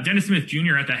 Dennis Smith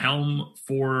Jr. at the helm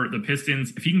for the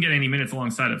Pistons. If he can get any minutes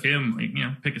alongside of him,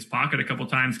 pick his pocket a couple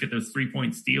times, get those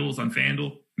 3-point steals on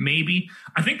FanDuel, maybe.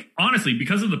 I think, honestly,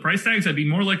 because of the price tags, I'd be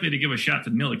more likely to give a shot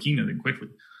to Ntilikina than Quickly.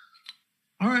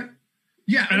 all right.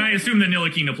 Yeah. And I assume that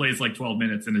Ntilikina plays like 12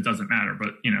 minutes and it doesn't matter,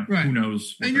 but right. Who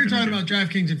knows? And you're talking about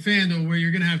DraftKings and FanDuel where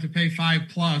you're going to have to pay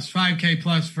 $5K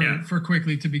plus for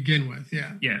Quickly to begin with.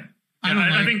 Yeah. Yeah.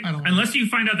 I think unless you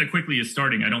find out that Quickly is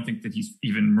starting, I don't think that he's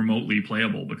even remotely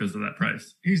playable because of that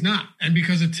price. He's not. And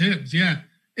because of Tibbs. Yeah.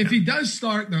 If he does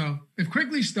start though, if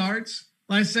Quickly starts,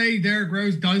 let's say Derrick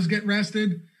Rose does get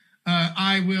rested,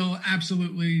 I will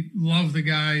absolutely love the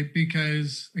guy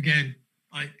because again,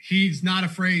 like he's not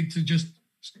afraid to just.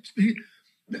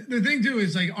 The thing too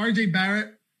is like RJ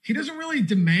Barrett, he doesn't really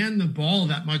demand the ball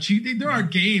that much. There are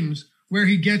games where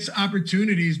he gets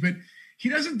opportunities, but he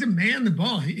doesn't demand the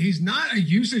ball. He's not a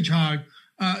usage hog.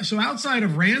 So outside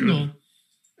of Randall,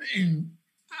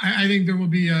 I think there will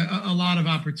be a lot of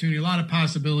opportunity, a lot of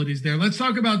possibilities there. Let's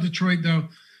talk about Detroit though,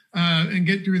 and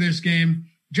get through this game.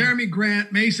 Jeremy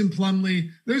Grant, Mason Plumlee,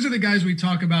 those are the guys we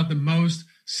talk about the most.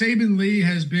 Saben Lee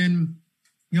has been,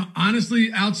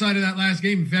 honestly, outside of that last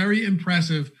game, very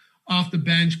impressive off the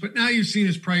bench. But now you've seen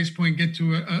his price point get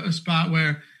to a spot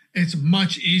where it's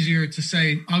much easier to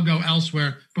say, I'll go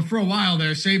elsewhere. But for a while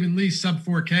there, Saben Lee sub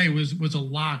 4K was a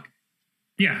lock.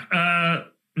 Yeah,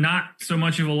 not so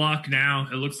much of a lock now.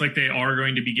 It looks like they are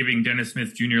going to be giving Dennis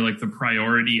Smith Jr. like the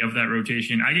priority of that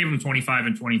rotation. I gave him 25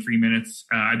 and 23 minutes.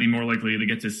 I'd be more likely to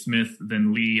get to Smith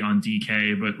than Lee on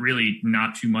DK, but really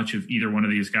not too much of either one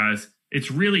of these guys. It's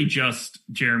really just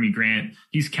Jeremy Grant.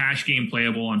 He's cash game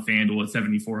playable on FanDuel at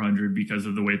 7,400 because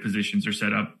of the way positions are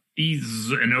set up.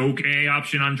 He's an okay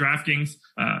option on DraftKings.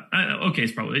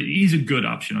 He's a good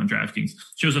option on DraftKings.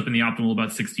 Shows up in the optimal about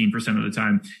 16% of the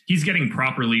time. He's getting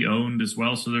properly owned as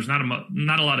well, so there's not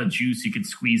a lot of juice you could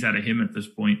squeeze out of him at this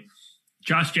point.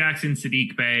 Josh Jackson,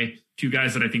 Sadiq Bey, two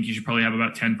guys that I think you should probably have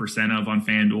about 10% of on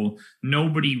FanDuel.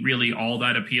 Nobody really all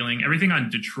that appealing. Everything on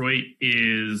Detroit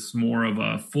is more of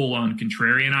a full-on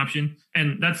contrarian option.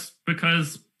 And that's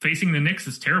because facing the Knicks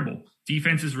is terrible.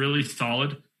 Defense is really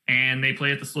solid, and they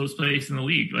play at the slowest pace in the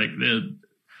league. Like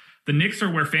the Knicks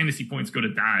are where fantasy points go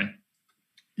to die.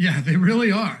 Yeah, they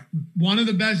really are. One of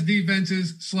the best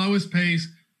defenses, slowest pace.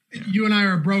 You and I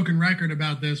are a broken record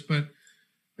about this, but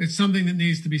it's something that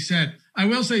needs to be said. I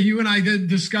will say you and I did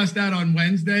discuss that on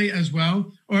Wednesday as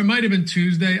well, or it might have been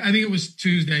Tuesday. I think it was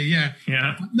Tuesday. Yeah.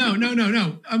 Yeah.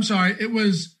 No. I'm sorry.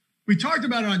 We talked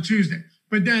about it on Tuesday,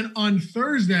 but then on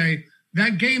Thursday,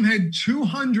 that game had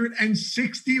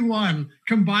 261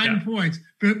 combined points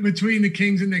between the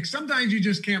Kings and Knicks. Sometimes you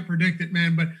just can't predict it,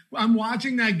 man. But I'm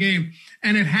watching that game,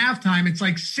 and at halftime, it's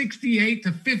like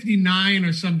 68-59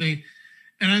 or something.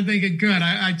 And I'm thinking, good.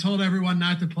 I told everyone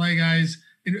not to play guys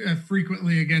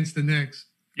frequently against the Knicks.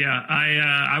 Yeah,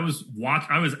 I was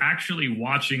actually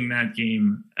watching that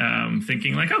game,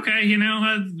 thinking like, okay,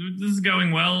 this is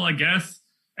going well, I guess.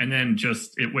 And then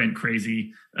it went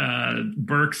crazy.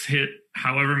 Burks hit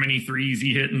however many threes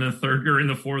he hit in the third or in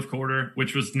the fourth quarter,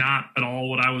 which was not at all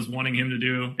what I was wanting him to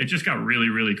do. It just got really,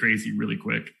 really crazy really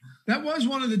quick. That was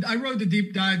I wrote the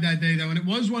deep dive that day though, and it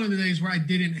was one of the days where I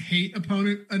didn't hate an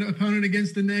opponent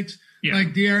against the Knicks. Yeah.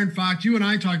 Like De'Aaron Fox, you and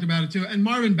I talked about it too, and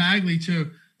Marvin Bagley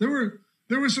too. There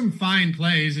were some fine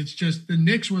plays. It's just the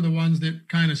Knicks were the ones that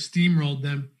kind of steamrolled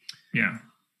them. Yeah.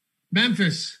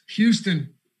 Memphis,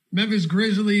 Houston. Memphis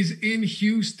Grizzlies in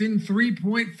Houston,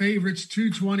 3-point favorites,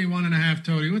 221.5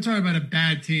 total. You want to talk about a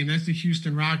bad team? That's the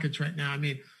Houston Rockets right now. I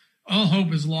mean, all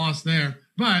hope is lost there.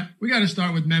 But we got to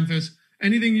start with Memphis.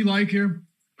 Anything you like here?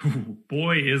 Ooh,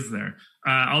 boy, is there.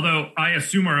 Although I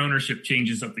assume our ownership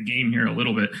changes up the game here a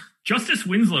little bit. Justice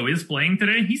Winslow is playing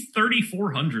today. He's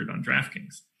 3,400 on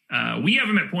DraftKings. We have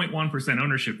him at 0.1%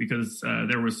 ownership because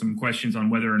there was some questions on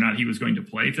whether or not he was going to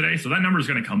play today. So that number is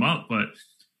going to come up, but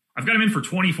I've got him in for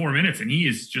 24 minutes, and he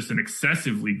is just an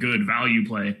excessively good value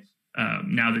play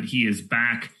now that he is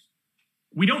back.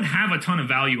 We don't have a ton of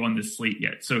value on this slate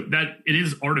yet, so that it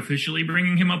is artificially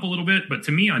bringing him up a little bit. But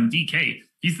to me on DK,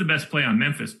 he's the best play on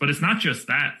Memphis. But it's not just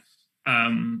that.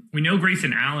 We know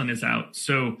Grayson Allen is out,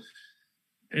 so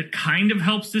it kind of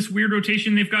helps this weird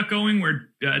rotation they've got going where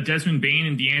Desmond Bane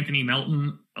and DeAnthony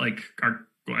Melton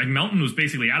Melton was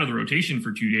basically out of the rotation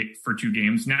for two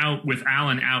games. Now with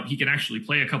Allen out, he can actually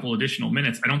play a couple additional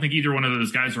minutes. I don't think either one of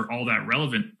those guys are all that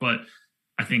relevant, but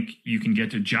I think you can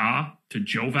get to Ja, to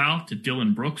Joval, to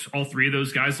Dylan Brooks. All three of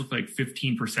those guys look like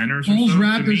 15%ers. Bulls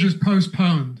Raptors is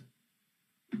postponed.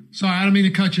 Sorry, I don't mean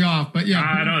to cut you off, but yeah.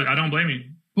 I don't blame you.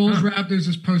 Bulls Raptors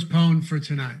is postponed for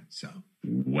tonight. So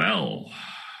well,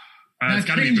 it's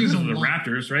got to be because of the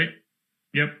Raptors, right?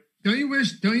 Yep. Don't you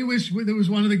wish there was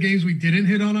one of the games we didn't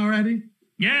hit on already?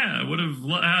 Yeah, I would have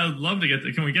loved to get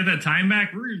that. Can we get that time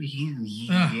back?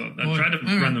 I tried to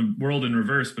run the world in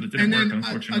reverse, but it didn't work,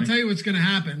 unfortunately. I'll tell you what's going to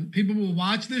happen. People will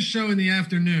watch this show in the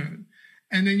afternoon,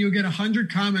 and then you'll get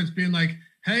 100 comments being like,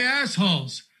 hey,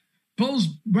 assholes, Bulls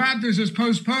Raptors is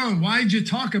postponed. Why'd you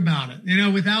talk about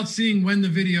it? Without seeing when the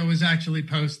video is actually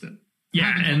posted.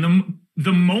 Yeah, and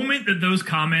the moment that those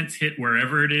comments hit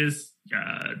wherever it is,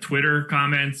 Twitter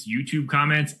comments, YouTube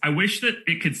comments, I wish that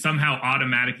it could somehow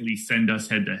automatically send us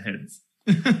head to heads.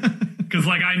 Because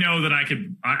I know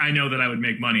that I would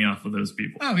make money off of those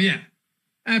people. Oh yeah,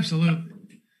 absolutely.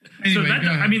 Anyway, so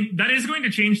that is going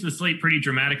to change the slate pretty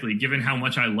dramatically, given how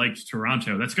much I liked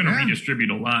Toronto. That's going to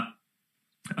redistribute a lot.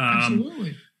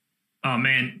 Absolutely. Oh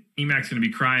man, Emac's going to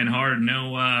be crying hard.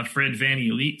 No Fred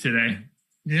VanVleet today.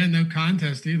 Yeah, no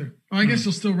contest either. I guess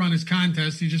he'll still run his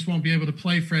contest. He just won't be able to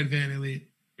play Fred VanVleet.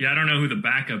 Yeah, I don't know who the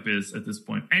backup is at this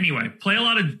point. Anyway, play a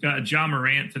lot of Ja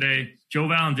Morant today.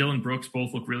 Joval and Dylan Brooks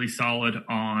both look really solid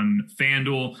on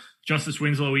FanDuel. Justice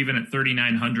Winslow, even at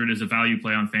 3,900, is a value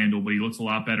play on FanDuel, but he looks a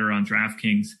lot better on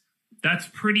DraftKings. That's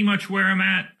pretty much where I'm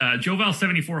at. Joval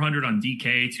 7,400 on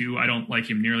DK too. I don't like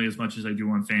him nearly as much as I do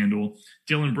on FanDuel.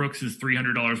 Dylan Brooks is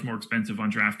 $300 more expensive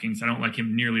on DraftKings. I don't like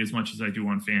him nearly as much as I do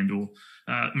on FanDuel.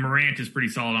 Morant is pretty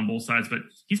solid on both sides, but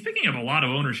he's picking up a lot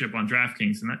of ownership on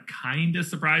DraftKings, and that kind of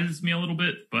surprises me a little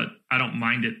bit, but I don't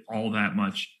mind it all that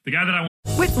much. The guy that I want.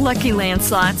 With Lucky Land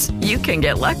Slots, you can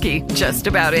get lucky just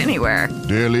about anywhere.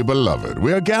 Dearly beloved,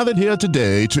 we are gathered here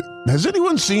today to... Has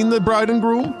anyone seen the bride and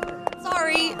groom?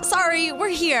 Sorry, we're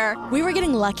here. We were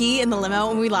getting lucky in the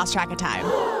limo and we lost track of time.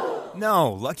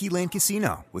 No, Lucky Land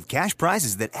Casino, with cash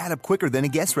prizes that add up quicker than a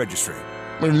guest registry.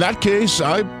 In that case,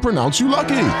 I pronounce you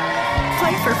lucky.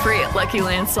 Play for free at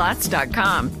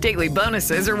LuckyLandSlots.com. Daily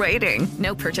bonuses are waiting.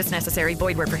 No purchase necessary.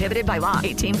 Void where prohibited by law.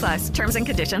 18+. Terms and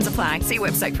conditions apply. See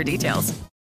website for details.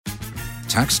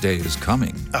 Tax day is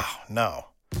coming. Oh, no.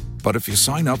 But if you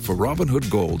sign up for Robinhood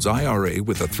Gold's IRA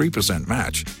with a 3%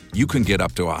 match, you can get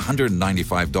up to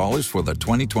 $195 for the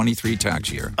 2023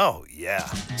 tax year. Oh, yeah.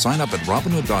 Sign up at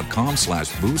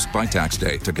Robinhood.com/boost by tax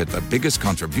day to get the biggest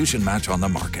contribution match on the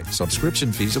market.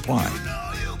 Subscription fees apply.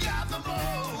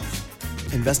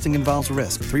 Investing involves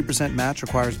risk. 3% match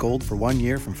requires gold for 1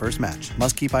 year from first match.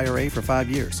 Must keep IRA for 5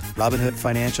 years. Robinhood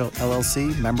Financial,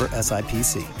 LLC, member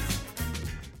SIPC.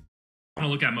 I want to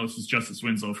look at most is Justice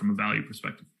Winslow from a value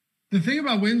perspective. The thing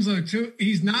about Winslow, too,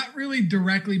 he's not really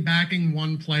directly backing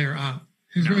one player up.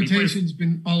 His rotation's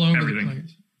been all over the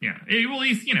place. Yeah. Well,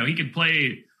 he could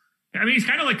play. I mean, he's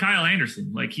kind of like Kyle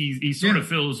Anderson. Like he sort of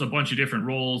fills a bunch of different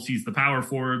roles. He's the power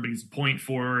forward, but he's a point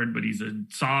forward, but he's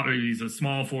a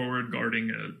small forward guarding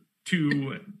a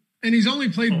 2. And he's only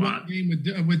played one game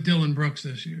with Dylan Brooks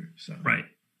this year. So right.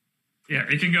 Yeah,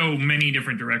 it can go many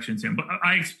different directions. But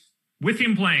with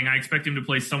him playing, I expect him to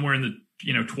play somewhere in the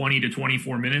 20 to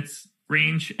 24 minutes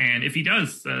range. And if he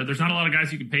does, there's not a lot of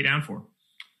guys you can pay down for.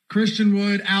 Christian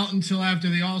Wood out until after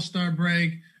the All-Star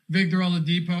break. Victor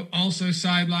Oladipo also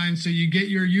sidelined. So you get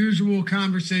your usual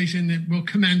conversation that will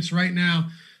commence right now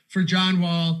for John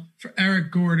Wall, for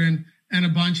Eric Gordon, and a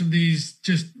bunch of these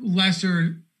just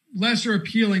lesser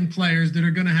appealing players that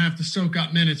are going to have to soak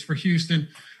up minutes for Houston.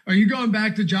 Are you going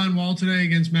back to John Wall today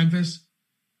against Memphis?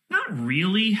 Not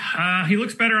really. He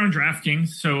looks better on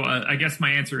DraftKings. So I guess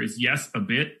my answer is yes, a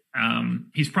bit.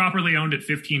 He's properly owned at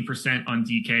 15% on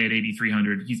DK at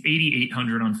 8,300. He's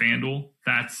 8,800 on FanDuel.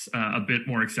 That's a bit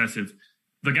more excessive.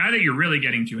 The guy that you're really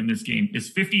getting to in this game is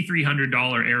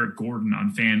 $5,300 Eric Gordon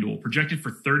on FanDuel, projected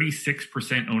for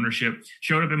 36% ownership.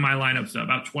 Showed up in my lineups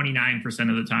about 29%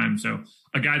 of the time. So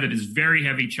a guy that is very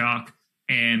heavy chalk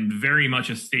and very much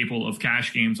a staple of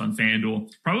cash games on FanDuel.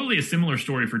 Probably a similar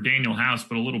story for Daniel House,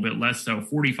 but a little bit less so.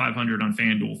 4,500 on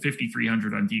FanDuel,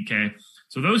 5,300 on DK.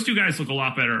 So those two guys look a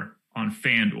lot better on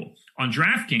FanDuel. On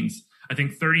DraftKings, I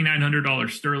think $3,900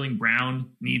 Sterling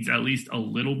Brown needs at least a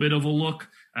little bit of a look.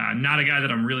 Not a guy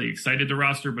that I'm really excited to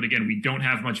roster, but again, we don't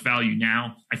have much value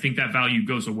now. I think that value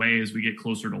goes away as we get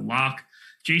closer to lock.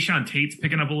 Jayshawn Tate's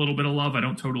picking up a little bit of love. I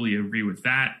don't totally agree with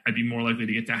that. I'd be more likely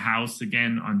to get to House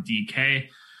again on DK.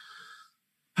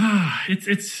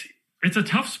 It's a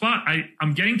tough spot.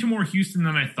 I'm getting to more Houston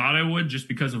than I thought I would just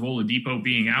because of Oladipo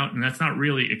being out, and that's not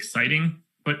really exciting.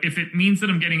 But if it means that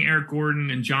I'm getting Eric Gordon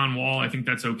and John Wall, I think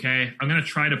that's okay. I'm going to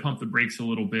try to pump the brakes a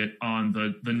little bit on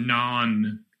the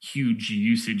non-huge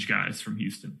usage guys from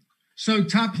Houston. So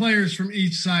top players from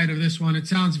each side of this one. It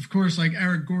sounds, of course, like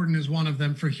Eric Gordon is one of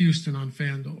them for Houston on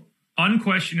FanDuel.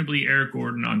 Unquestionably, Eric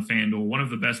Gordon on FanDuel, one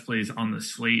of the best plays on the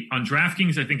slate. On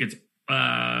DraftKings, I think it's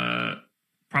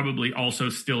probably also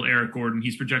still Eric Gordon.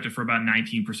 He's projected for about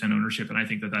 19% ownership, and I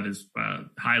think that is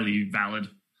highly valid.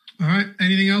 All right.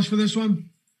 Anything else for this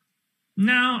one?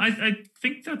 No, I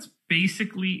think that's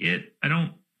basically it. I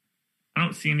don't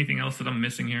see anything else that I'm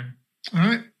missing here. All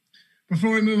right.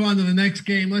 Before we move on to the next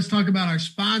game, let's talk about our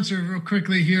sponsor real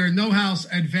quickly here. No House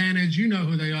Advantage. You know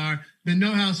who they are. The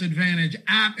No House Advantage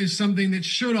app is something that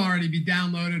should already be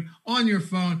downloaded on your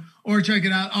phone or check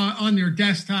it out on your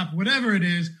desktop, whatever it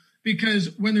is,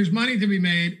 because when there's money to be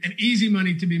made and easy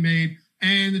money to be made,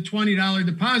 and the $20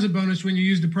 deposit bonus when you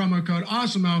use the promo code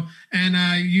AWESEMO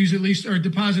and use at least or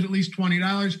deposit at least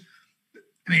 $20.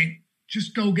 I mean,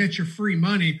 just go get your free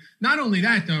money. Not only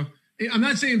that, though, I'm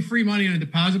not saying free money and a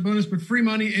deposit bonus, but free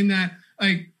money in that,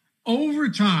 like, over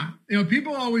time.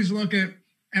 People always look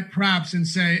at props and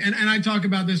say, and I talk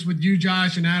about this with you,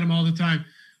 Josh, and Adam all the time.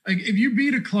 Like, if you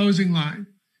beat a closing line,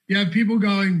 you have people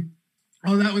going,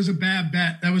 oh, that was a bad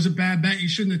bet. That was a bad bet. You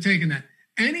shouldn't have taken that.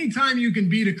 Anytime you can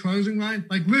beat a closing line,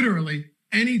 like literally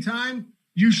anytime,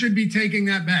 you should be taking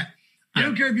that bet. Yeah. I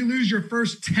don't care if you lose your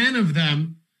first 10 of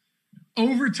them.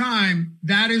 Over time,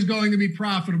 that is going to be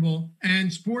profitable.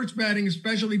 And sports betting,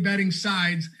 especially betting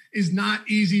sides, is not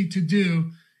easy to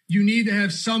do. You need to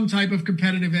have some type of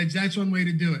competitive edge. That's one way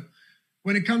to do it.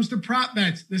 When it comes to prop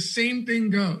bets, the same thing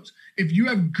goes. If you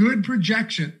have good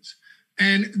projections,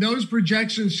 and those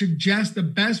projections suggest the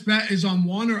best bet is on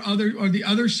one or the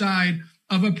other side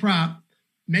of a prop,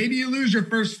 maybe you lose your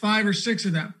first 5 or 6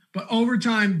 of them. But over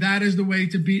time, that is the way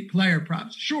to beat player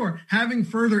props. Sure, having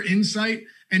further insight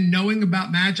and knowing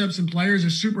about matchups and players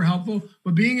is super helpful,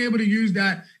 but being able to use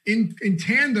that in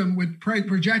tandem with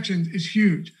projections is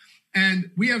huge.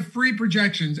 And we have free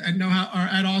projections at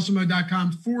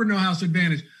awesemo.com for No House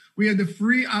Advantage. We have the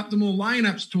free optimal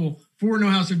lineups tool for No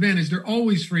House Advantage. They're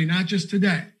always free, not just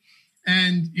today.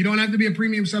 And you don't have to be a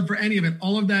premium sub for any of it.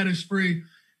 All of that is free.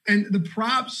 And the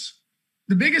props,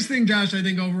 the biggest thing, Josh, I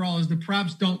think overall is the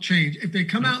props don't change. If they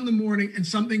come out in the morning and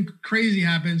something crazy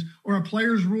happens or a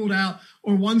player's ruled out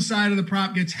or one side of the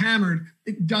prop gets hammered,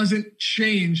 it doesn't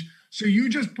change. So you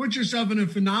just put yourself in a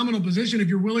phenomenal position if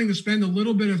you're willing to spend a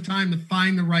little bit of time to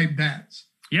find the right bets.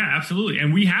 Yeah, absolutely.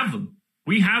 And we have them.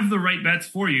 We have the right bets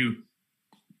for you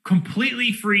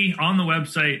completely free on the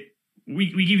website.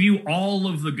 We give you all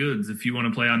of the goods if you want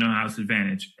to play on No House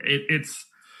Advantage. It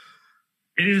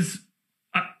is.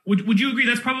 Would you agree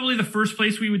that's probably the first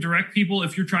place we would direct people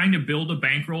if you're trying to build a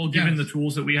bankroll, given the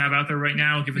tools that we have out there right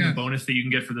now, given the bonus that you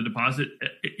can get for the deposit?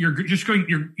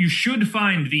 You should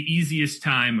find the easiest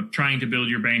time trying to build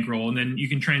your bankroll, and then you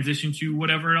can transition to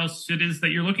whatever else it is that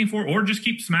you're looking for, or just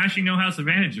keep smashing No House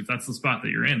Advantage if that's the spot that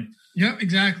you're in. Yep,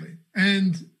 exactly.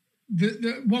 And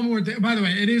the one more thing, by the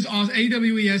way, it is awesome.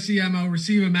 AWESCMO,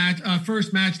 receive a match,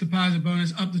 first match deposit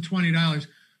bonus up to $20.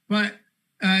 But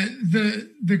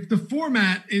the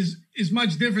format is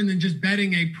much different than just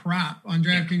betting a prop on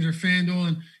DraftKings or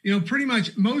FanDuel. And, pretty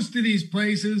much most of these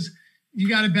places, you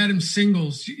got to bet them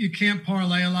singles. You can't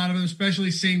parlay a lot of them, especially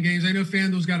same games. I know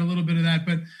FanDuel's got a little bit of that,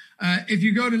 but if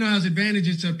you go to No House Advantage,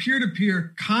 it's a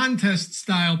peer-to-peer contest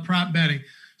style prop betting.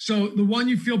 So the one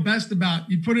you feel best about,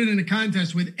 you put it in a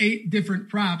contest with 8 different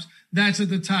props. That's at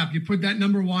the top. You put that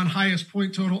number 1 highest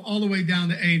point total all the way down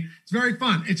to 8. It's very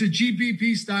fun. It's a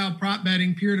GPP style prop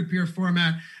betting peer-to-peer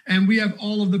format. And we have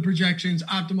all of the projections,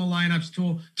 optimal lineups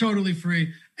tool, totally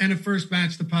free, and a first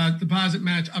match deposit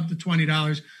match up to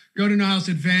 $20. Go to No House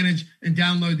Advantage and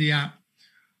download the app.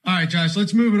 All right, Josh,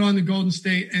 let's move it on to Golden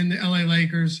State and the LA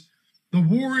Lakers. The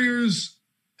Warriors,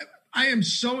 I am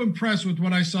so impressed with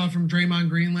what I saw from Draymond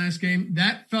Green last game.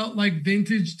 That felt like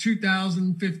vintage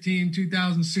 2015,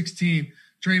 2016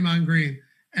 Draymond Green.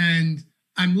 And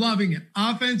I'm loving it.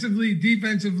 Offensively,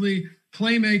 defensively,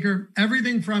 playmaker,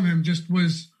 everything from him just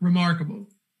was remarkable.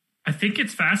 I think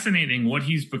it's fascinating what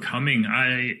he's becoming.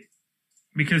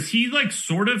 Because he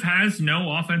sort of has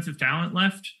no offensive talent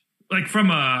left, from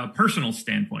a personal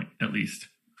standpoint, at least.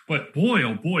 But boy,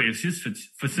 oh boy, is his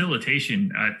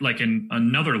facilitation at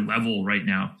another level right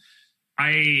now.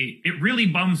 It really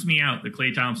bums me out that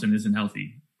Klay Thompson isn't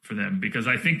healthy for them, because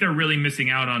I think they're really missing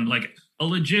out on a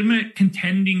legitimate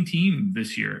contending team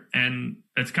this year. And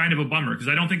that's kind of a bummer, because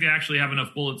I don't think they actually have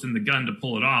enough bullets in the gun to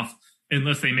pull it off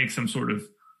unless they make some sort of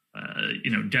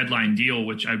deadline deal,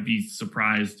 which I'd be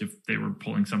surprised if they were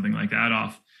pulling something like that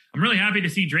off. I'm really happy to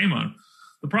see Draymond.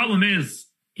 The problem is,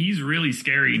 he's really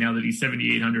scary now that he's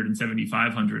 7,800 and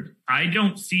 7,500. I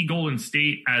don't see Golden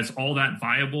State as all that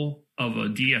viable of a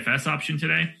DFS option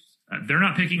today. They're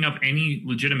not picking up any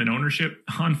legitimate ownership.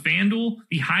 On FanDuel,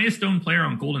 the highest owned player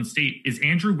on Golden State is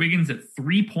Andrew Wiggins at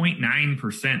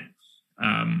 3.9%.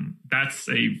 That's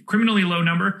a criminally low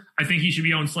number. I think he should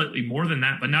be owned slightly more than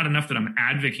that, but not enough that I'm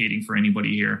advocating for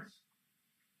anybody here.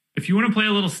 If you want to play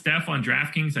a little Steph on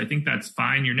DraftKings, I think that's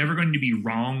fine. You're never going to be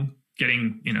wrong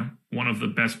getting, one of the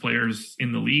best players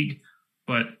in the league,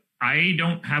 but I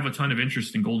don't have a ton of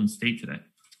interest in Golden State today.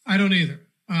 I don't either.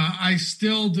 I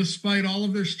still, despite all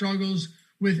of their struggles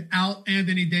without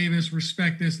Anthony Davis,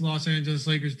 respect this Los Angeles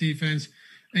Lakers defense.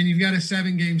 And you've got a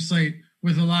 7-game slate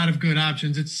with a lot of good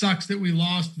options. It sucks that we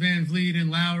lost Van Vliet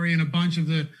and Lowry and a bunch of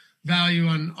the value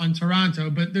on Toronto,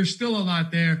 but there's still a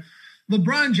lot there.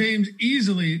 LeBron James,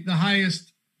 easily the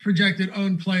highest projected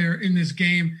owned player in this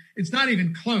game. It's not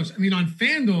even close. I mean, on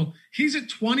FanDuel, he's at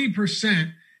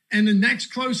 20%, and the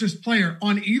next closest player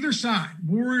on either side,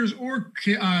 Warriors or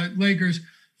Lakers,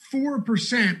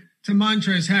 4% to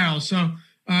Montrezl Harrell. So,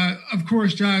 of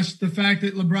course, Josh, the fact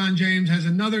that LeBron James has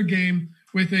another game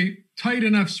with a tight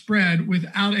enough spread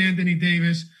without Anthony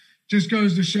Davis just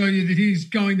goes to show you that he's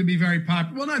going to be very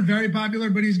popular. Well, not very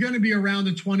popular, but he's going to be around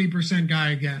the 20%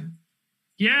 guy again.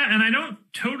 Yeah, and I don't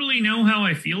totally know how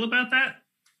I feel about that.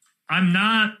 I'm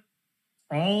not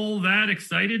all that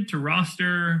excited to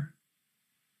roster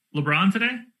LeBron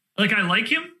today. I like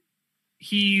him.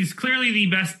 He's clearly the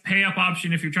best pay-up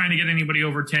option if you're trying to get anybody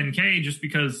over 10K, just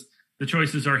because the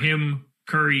choices are him,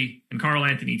 Curry, and Karl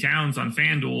Anthony Towns on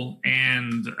FanDuel,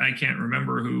 and I can't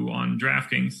remember who on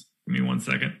DraftKings. Give me 1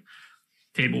 second.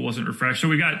 Table wasn't refreshed. So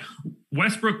we got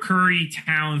Westbrook, Curry,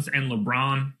 Towns, and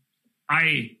LeBron.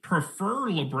 I prefer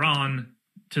LeBron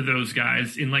to those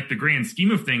guys in the grand scheme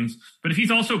of things. But if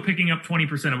he's also picking up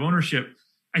 20% of ownership,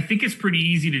 I think it's pretty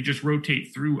easy to just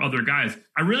rotate through other guys.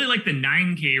 I really like the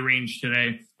 9K range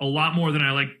today a lot more than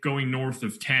I like going north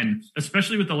of 10,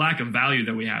 especially with the lack of value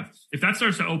that we have. If that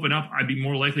starts to open up, I'd be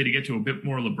more likely to get to a bit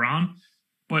more LeBron.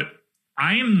 But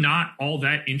I am not all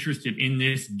that interested in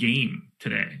this game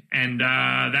today. And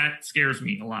that scares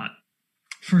me a lot.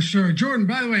 For sure. Jordan,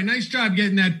 by the way, nice job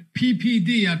getting that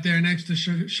PPD up there next to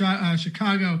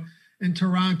Chicago and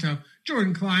Toronto.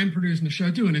 Jordan Klein producing the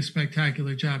show, doing a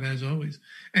spectacular job as always.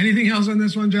 Anything else on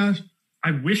this one, Josh?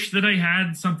 I wish that I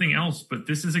had something else, but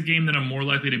this is a game that I'm more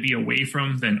likely to be away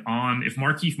from than on. If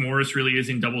Markieff Morris really is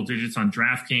in double digits on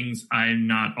DraftKings, I'm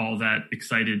not all that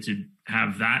excited to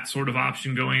have that sort of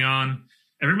option going on.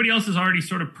 Everybody else is already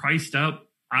sort of priced up.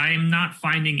 I'm not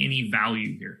finding any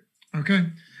value here. Okay.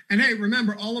 And hey,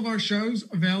 remember, all of our shows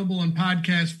available in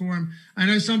podcast form. I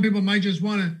know some people might just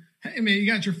want to, hey, man, you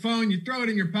got your phone, you throw it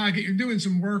in your pocket, you're doing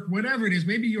some work, whatever it is.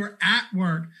 Maybe you're at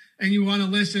work and you want to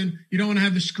listen. You don't want to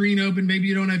have the screen open. Maybe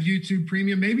you don't have YouTube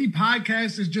Premium. Maybe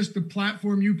podcast is just the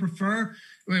platform you prefer,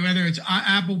 whether it's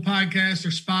Apple Podcasts or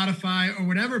Spotify or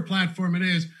whatever platform it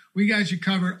is. We got you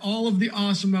covered. All of the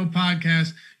Awesome-O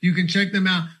podcasts. You can check them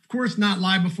out. Of course, not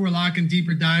Live Before Lock and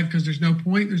Deeper Dive because there's no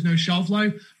point. There's no shelf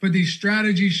life. But these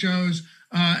strategy shows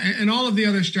and all of the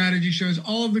other strategy shows,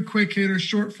 all of the quick hitters,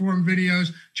 short form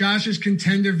videos, Josh's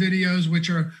contender videos, which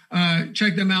are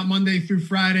check them out Monday through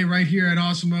Friday right here at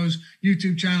Awesome-O's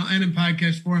YouTube channel and in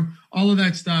podcast form. All of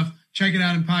that stuff. Check it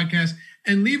out in podcast.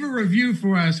 And leave a review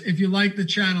for us if you like the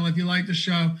channel, if you like the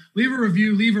show. Leave a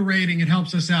review, leave a rating. It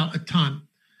helps us out a ton.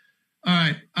 All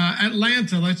right,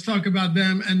 Atlanta, let's talk about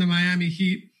them and the Miami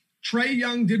Heat. Trae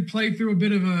Young did play through a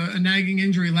bit of a nagging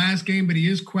injury last game, but he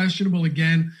is questionable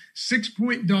again.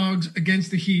 6-point dogs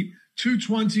against the Heat,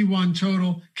 221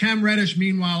 total. Cam Reddish,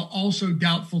 meanwhile, also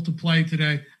doubtful to play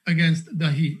today against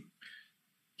the Heat.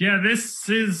 Yeah, this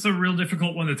is a real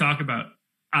difficult one to talk about.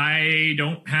 I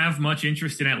don't have much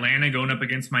interest in Atlanta going up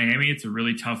against Miami. It's a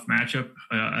really tough matchup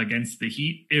against the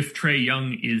Heat if Trae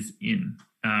Young is in.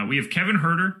 We have Kevin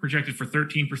Huerter projected for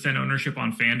 13% ownership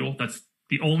on FanDuel. That's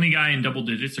the only guy in double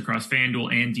digits across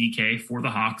FanDuel and DK for the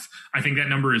Hawks. I think that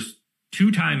number is 2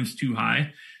 times too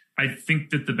high. I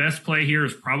think that the best play here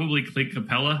is probably Clint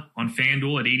Capella on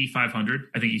FanDuel at 8,500.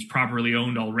 I think he's properly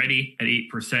owned already at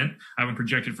 8%. I have him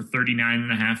projected for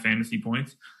 39.5 fantasy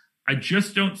points. I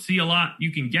just don't see a lot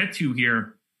you can get to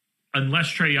here unless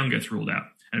Trae Young gets ruled out.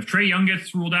 And if Trae Young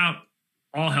gets ruled out,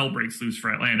 all hell breaks loose for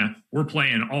Atlanta. We're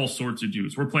playing all sorts of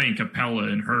dudes. We're playing Capella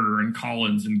and Huerter and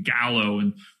Collins and Gallo,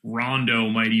 and Rondo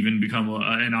might even become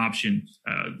an option.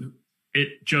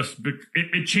 It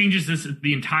changes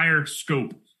the entire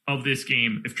scope of this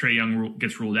game if Trae Young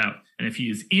gets ruled out. And if he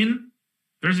is in,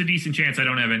 there's a decent chance I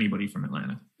don't have anybody from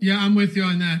Atlanta. Yeah, I'm with you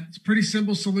on that. It's a pretty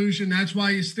simple solution. That's why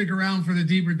you stick around for the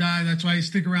Deeper Dive. That's why you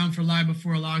stick around for Live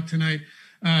Before Lock tonight.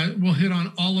 We'll hit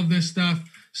on all of this stuff.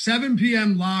 7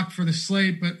 p.m. lock for the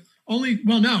slate, but only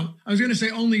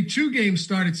 2 games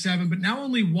start at 7, but now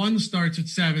only 1 starts at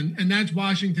 7, and that's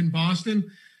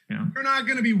Washington-Boston. Yeah. You're not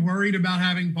going to be worried about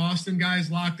having Boston guys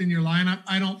locked in your lineup,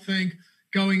 I don't think,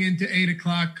 going into 8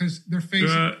 o'clock because they're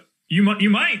facing... You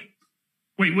might.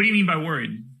 Wait, what do you mean by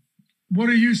worried? What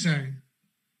are you saying?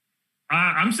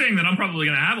 I'm saying that I'm probably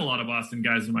going to have a lot of Boston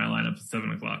guys in my lineup at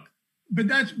 7 o'clock. But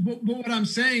what I'm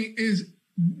saying is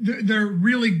they're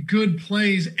really good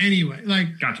plays anyway.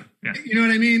 Like, gotcha. Yeah. You know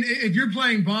what I mean? If you're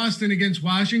playing Boston against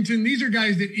Washington, these are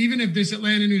guys that even if this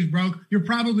Atlanta news broke, you're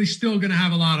probably still going to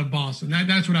have a lot of Boston.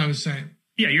 That's what I was saying.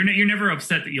 Yeah, you're never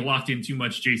upset that you locked in too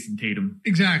much Jason Tatum.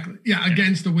 Exactly. Yeah,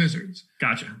 against the Wizards.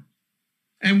 Gotcha.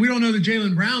 And we don't know the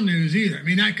Jaylen Brown news either. I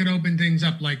mean, that could open things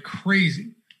up like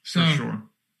crazy. So, for sure.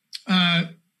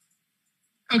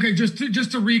 Okay, just to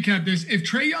recap this, if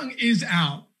Trae Young is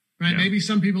out, right? Yeah. Maybe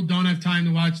some people don't have time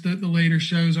to watch the later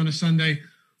shows on a Sunday.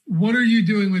 What are you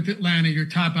doing with Atlanta? Your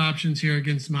top options here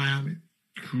against Miami.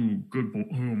 Ooh, good.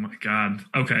 Oh my God.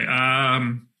 Okay.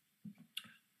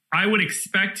 I would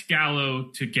expect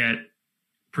Gallo to get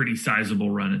pretty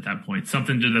sizable run at that point,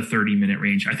 something to the 30-minute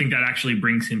range. I think that actually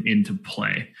brings him into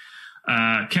play.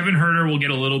 Kevin Huerter will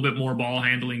get a little bit more ball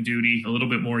handling duty, a little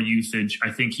bit more usage.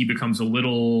 I think he becomes a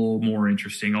little more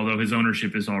interesting, although his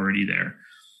ownership is already there.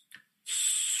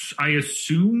 I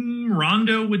assume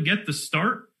Rondo would get the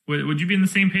start. Would you be in the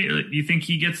same page? Do you think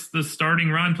he gets the starting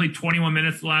run? Played 21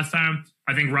 minutes the last time.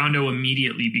 I think Rondo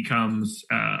immediately becomes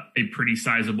a pretty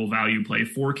sizable value play.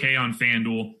 4K on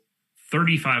FanDuel,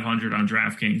 3,500 on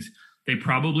DraftKings. They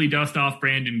probably dust off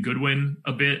Brandon Goodwin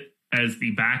a bit as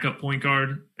the backup point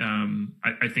guard.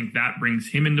 I think that brings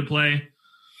him into play.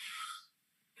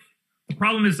 The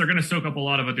problem is they're going to soak up a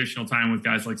lot of additional time with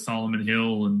guys like Solomon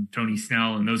Hill and Tony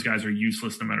Snell, and those guys are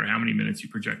useless no matter how many minutes you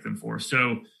project them for.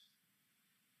 So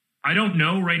I don't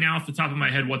know right now off the top of my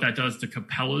head what that does to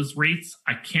Capella's rates.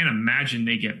 I can't imagine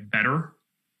they get better.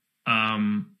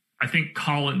 I think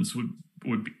Collins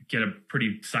would get a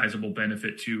pretty sizable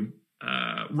benefit too.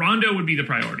 Rondo would be the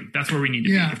priority. That's where we need to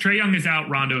be. If Trae Young is out,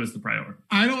 Rondo is the priority.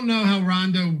 I don't know how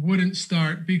Rondo wouldn't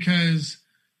start because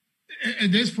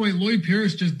at this point, Lloyd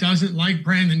Pierce just doesn't like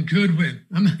Brandon Goodwin.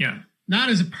 Not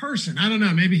as a person. I don't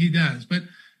know. Maybe he does. But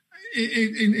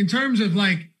in terms of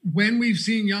like when we've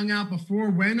seen Young out before,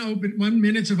 when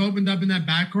minutes have opened up in that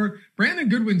backcourt, Brandon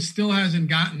Goodwin still hasn't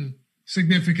gotten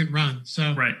significant runs.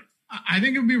 So I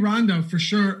think it would be Rondo for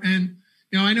sure. And,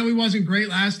 I know he wasn't great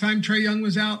last time Trae Young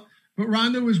was out, but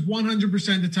Rondo was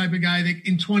 100% the type of guy that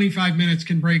in 25 minutes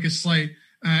can break a slate.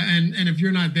 And if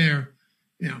you're not there,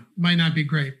 might not be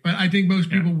great. But I think most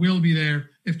people will be there.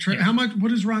 If how much?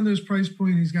 What is Rondo's price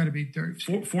point? He's got to be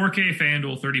 4K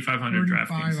FanDuel, 3,500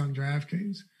 DraftKings. On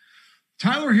DraftKings.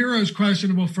 Tyler Hero's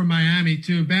questionable from Miami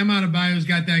too. Bam Adebayo's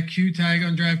got that Q tag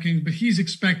on DraftKings, but he's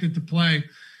expected to play.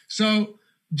 So,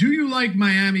 do you like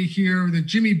Miami here? The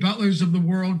Jimmy Butlers of the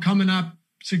world coming up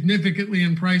significantly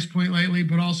in price point lately,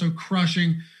 but also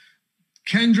crushing.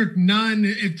 Kendrick Nunn,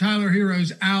 if Tyler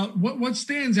Hero's out, what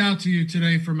stands out to you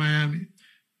today for Miami?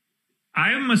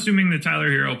 I am assuming that Tyler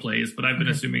Hero plays, but I've been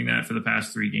assuming that for the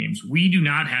past 3 games. We do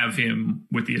not have him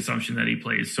with the assumption that he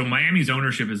plays. So Miami's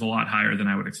ownership is a lot higher than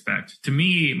I would expect. To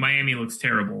me, Miami looks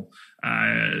terrible.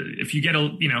 If you get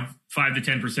 5 to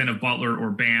 10% of Butler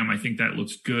or Bam, I think that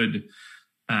looks good.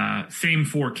 Same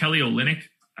for Kelly Olynyk.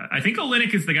 I think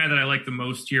Olynyk is the guy that I like the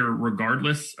most here,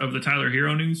 regardless of the Tyler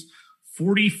Hero news.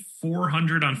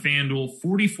 4,400 on FanDuel,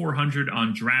 4,400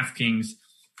 on DraftKings.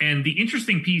 And the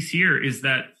interesting piece here is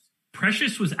that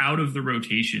Precious was out of the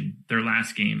rotation their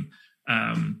last game.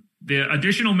 The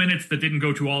additional minutes that didn't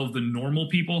go to all of the normal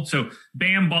people. So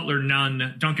Bam, Butler,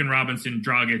 Nunn, Duncan Robinson,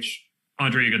 Dragic,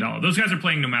 Andre Iguodala. Those guys are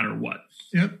playing no matter what.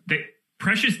 Yep.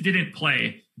 Precious didn't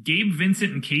play. Gabe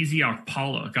Vincent and KZ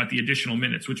Okpala got the additional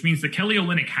minutes, which means that Kelly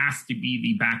Olynyk has to be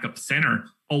the backup center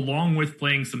along with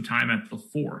playing some time at the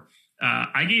 4.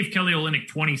 I gave Kelly Olynyk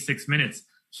 26 minutes.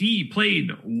 He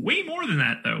played way more than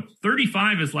that, though.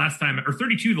 35 is last time, or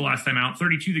 32 the last time out,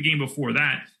 32 the game before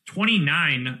that,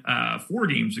 29 4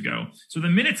 games ago. So the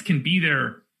minutes can be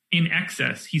there in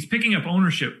excess. He's picking up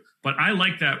ownership, but I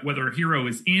like that whether Hero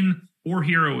is in or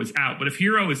Hero is out. But if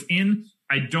Hero is in,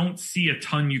 I don't see a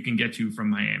ton you can get to from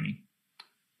Miami.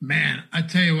 Man, I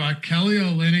tell you what, Kelly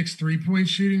Olynyk's 3-point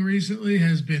shooting recently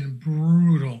has been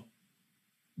brutal.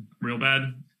 Real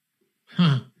bad?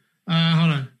 Hold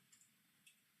on.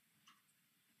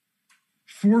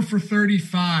 4 for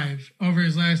 35 over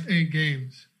his last 8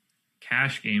 games.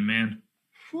 Cash game, man.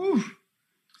 Whew.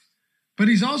 But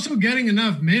he's also getting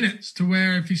enough minutes to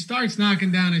where if he starts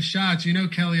knocking down his shots,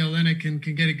 Kelly Olynyk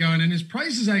can get it going. And his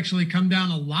price has actually come down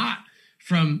a lot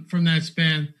from that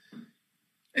span.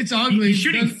 It's ugly. He's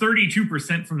shooting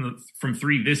 32% from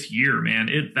 3 this year,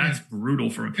 man. That's brutal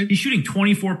for him. He's shooting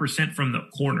 24% from the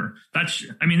corner. This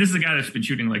is a guy that's been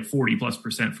shooting like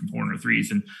 40+% from corner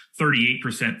threes and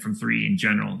 38% from 3 in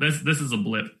general. This is a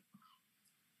blip.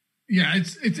 Yeah,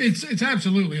 it's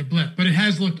absolutely a blip, but it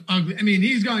has looked ugly. I mean,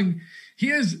 he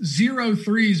has 0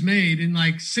 threes made in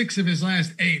like 6 of his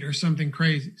last 8 or something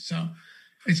crazy. So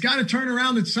it's got to turn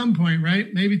around at some point,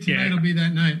 right? Maybe tonight will be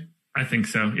that night. I think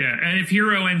so. Yeah. And if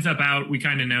Hero ends up out, we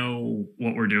kind of know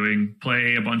what we're doing.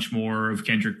 Play a bunch more of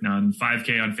Kendrick Nunn,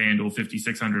 5K on FanDuel,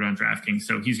 5,600 on DraftKings.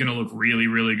 So he's going to look really,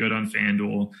 really good on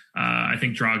FanDuel. I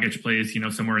think Dragic plays,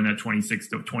 somewhere in that 26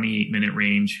 to 28 minute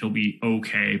range. He'll be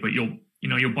okay, but you'll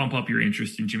bump up your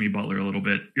interest in Jimmy Butler a little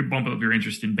bit. You'll bump up your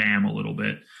interest in Bam a little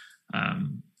bit.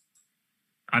 I'm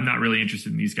not really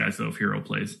interested in these guys though if Hero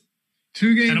plays.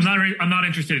 2 games. And I'm not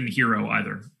interested in Hero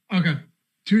either. Okay.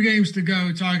 2 games to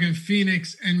go, talking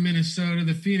Phoenix and Minnesota.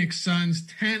 The Phoenix Suns,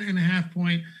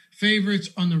 10.5-point favorites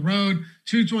on the road,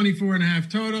 224.5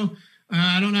 total.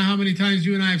 I don't know how many times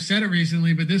you and I have said it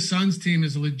recently, but this Suns team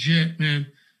is legit, man.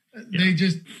 Yeah. They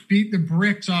just beat the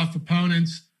bricks off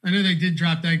opponents. I know they did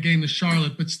drop that game to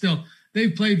Charlotte, but still,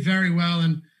 they've played very well.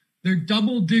 And they're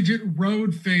double-digit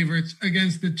road favorites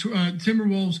against the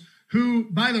Timberwolves, who,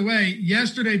 by the way,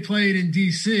 yesterday played in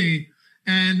D.C.,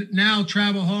 and now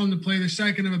travel home to play the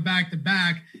second of a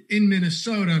back-to-back in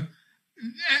Minnesota.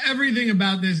 Everything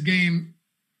about this game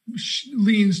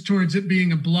leans towards it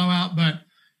being a blowout, but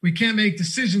we can't make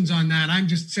decisions on that. I'm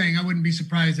just saying I wouldn't be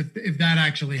surprised if that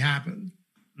actually happened.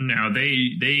 No,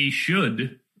 they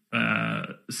should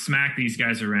smack these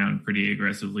guys around pretty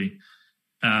aggressively.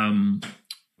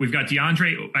 We've got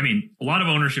DeAndre. A lot of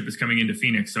ownership is coming into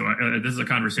Phoenix, so this is a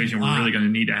conversation we're really going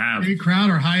to need to have. Jay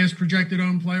Crowder, highest projected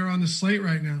owned player on the slate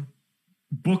right now.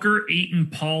 Booker, Ayton,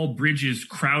 Paul, Bridges,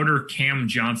 Crowder, Cam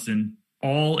Johnson.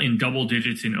 all in double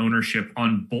digits in ownership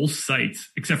on both sites,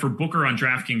 except for Booker on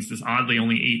DraftKings is oddly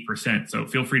only 8%. So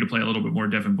feel free to play a little bit more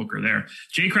Devin Booker there.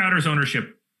 Jay Crowder's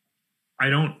ownership, I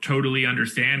don't totally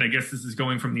understand. I guess this is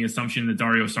going from the assumption that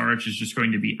Dario Saric is just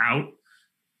going to be out.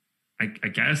 I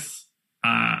guess.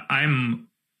 I'm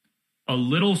a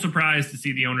little surprised to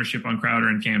see the ownership on Crowder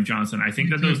and Cam Johnson. I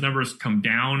think that those numbers come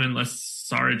down unless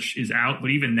Saric is out, but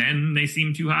even then they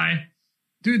seem too high.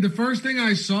 Dude, the first thing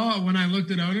I saw when I looked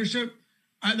at ownership,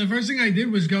 the first thing I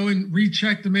did was go and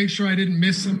recheck to make sure I didn't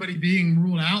miss somebody being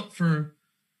ruled out for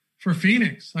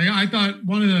Phoenix. I thought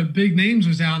one of the big names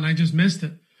was out and I just missed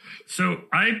it. So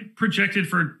I projected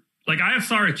I have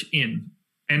Saric in.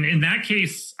 And in that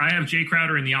case, I have Jay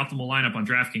Crowder in the optimal lineup on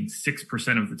DraftKings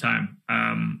 6% of the time.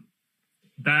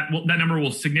 That number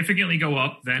will significantly go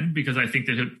up then because I think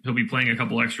that he'll be playing a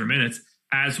couple extra minutes,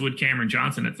 as would Cameron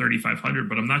Johnson at 3,500.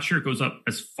 But I'm not sure it goes up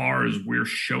as far as we're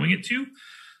showing it to.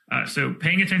 So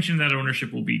paying attention to that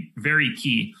ownership will be very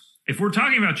key. If we're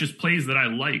talking about just plays that I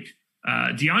like,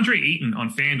 DeAndre Ayton on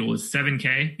FanDuel is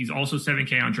 7K. He's also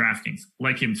 7K on DraftKings.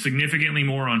 Like him significantly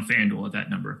more on FanDuel at that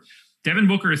number. Devin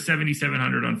Booker is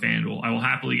 7,700 on FanDuel. I will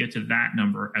happily get to that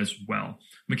number as well.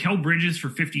 Mikal Bridges for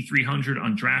 5,300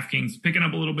 on DraftKings, picking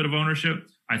up a little bit of ownership.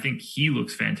 I think he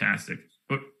looks fantastic.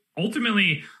 But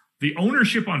ultimately, the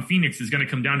ownership on Phoenix is going to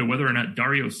come down to whether or not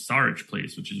Dario Saric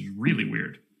plays, which is really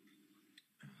weird.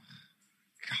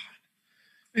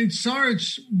 God. And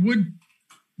Saric would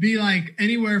be like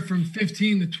anywhere from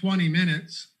 15 to 20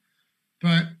 minutes,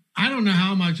 but I don't know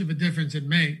how much of a difference it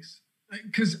makes.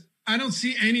 Because I don't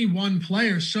see any one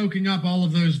player soaking up all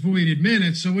of those voided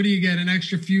minutes. So what do you get, an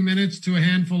extra few minutes to a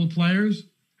handful of players?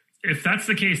 If that's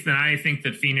the case, then I think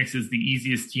that Phoenix is the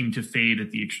easiest team to fade at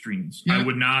the extremes. Yeah. I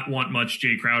would not want much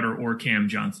Jay Crowder or Cam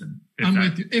Johnson. I'm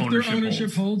with you. If their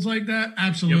ownership holds like that,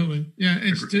 absolutely. Yep.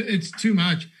 Yeah, it's too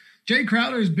much. Jay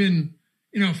Crowder's been,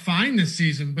 fine this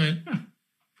season, but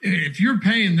if you're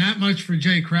paying that much for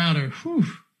Jay Crowder,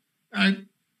 I'm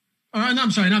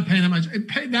sorry, not paying that much.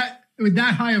 Pay that. With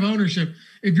that high of ownership,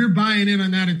 if you're buying in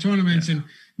on that in tournaments and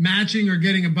matching or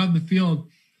getting above the field,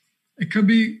 it could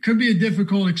be a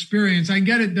difficult experience. I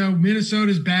get it though.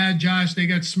 Minnesota's bad, Josh. They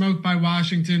got smoked by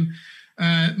Washington.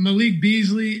 Malik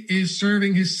Beasley is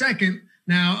serving his second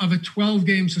now of a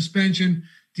 12-game suspension.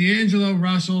 D'Angelo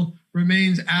Russell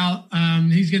remains out.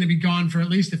 He's going to be gone for at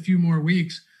least a few more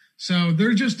weeks. So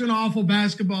they're just an awful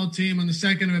basketball team on the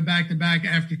second of a back-to-back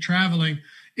after traveling.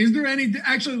 Is there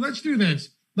actually, let's do this.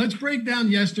 Let's break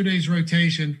down yesterday's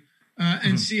rotation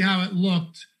and see how it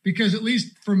looked, because at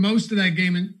least for most of that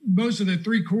game and most of the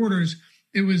three quarters,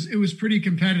 it was pretty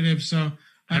competitive. So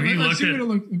let's see what it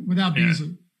looked without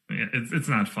Beasley. Yeah, it's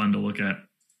not fun to look at.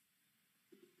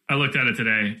 I looked at it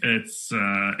today. It's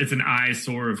an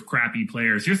eyesore of crappy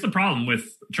players. Here's the problem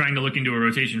with trying to look into a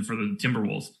rotation for the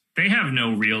Timberwolves. They have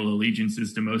no real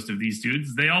allegiances to most of these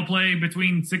dudes. They all play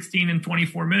between 16 and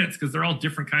 24 minutes because they're all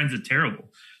different kinds of terrible.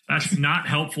 That's not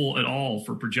helpful at all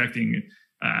for projecting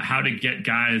how to get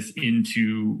guys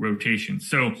into rotation.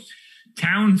 So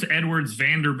Towns, Edwards,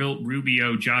 Vanderbilt,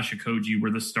 Rubio, Josh Okogie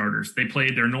were the starters. They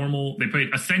played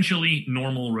essentially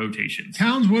normal rotations.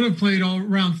 Towns would have played all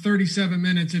around 37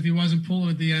 minutes if he wasn't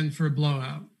pulling at the end for a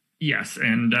blowout. Yes,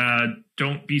 and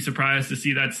don't be surprised to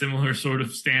see that similar sort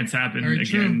of stance happen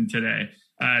today.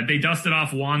 They dusted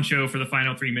off Juancho for the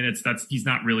final 3 minutes. He's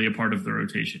not really a part of the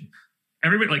rotation.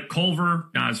 Everybody like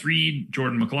Culver, Naz Reid,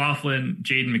 Jordan McLaughlin,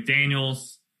 Jaden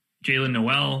McDaniels, Jalen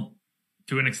Noel,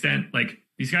 to an extent, like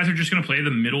these guys are just going to play the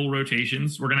middle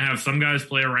rotations. We're going to have some guys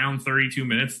play around 32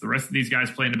 minutes. The rest of these guys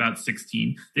playing about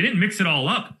 16. They didn't mix it all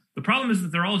up. The problem is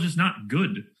that they're all just not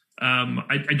good.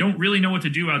 I don't really know what to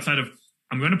do outside of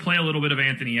I'm going to play a little bit of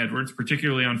Anthony Edwards,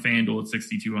 particularly on FanDuel at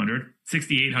 6,200.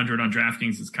 6,800 on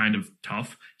DraftKings is kind of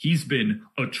tough. He's been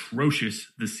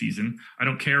atrocious this season. I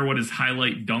don't care what his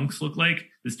highlight dunks look like.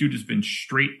 This dude has been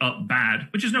straight up bad,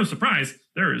 which is no surprise.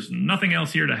 There is nothing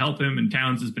else here to help him, and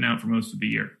Towns has been out for most of the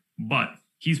year. But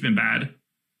he's been bad.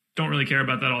 Don't really care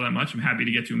about that all that much. I'm happy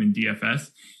to get to him in DFS.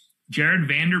 Jared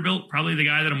Vanderbilt, probably the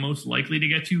guy that I'm most likely to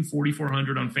get to,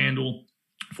 4,400 on FanDuel.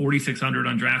 4,600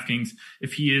 on DraftKings.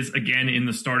 If he is again in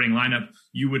the starting lineup,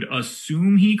 you would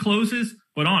assume he closes.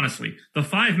 But honestly, the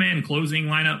 5-man closing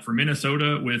lineup for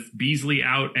Minnesota with Beasley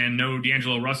out and no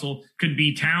D'Angelo Russell could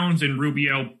be Towns and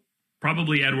Rubio,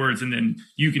 probably Edwards, and then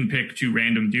you can pick two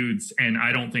random dudes. And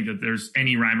I don't think that there's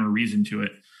any rhyme or reason to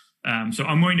it. So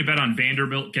I'm going to bet on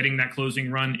Vanderbilt getting that closing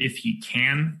run if he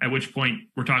can, at which point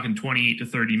we're talking 28 to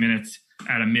 30 minutes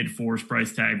at a mid-4s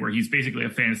price tag where he's basically a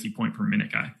fantasy point per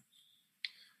minute guy.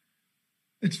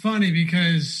 It's funny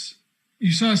because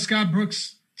you saw Scott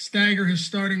Brooks stagger his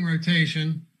starting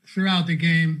rotation throughout the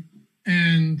game,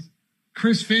 and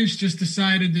Chris Finch just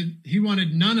decided that he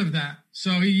wanted none of that.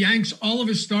 So he yanks all of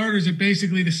his starters at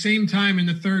basically the same time in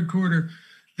the third quarter.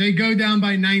 They go down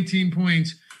by 19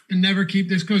 points and never keep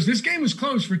this close. This game was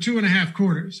close for 2.5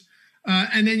 quarters.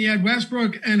 And then you had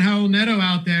Westbrook and Raul Neto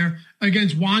out there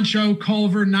against Wancho,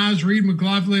 Culver, Naz Reid,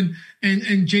 McLaughlin, and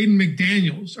Jaden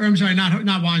McDaniels. Or I'm sorry, not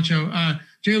Wancho,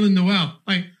 Jalen Noel.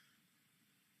 Like,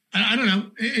 I don't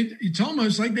know. It's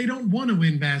almost like they don't want to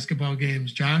win basketball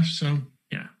games, Josh. So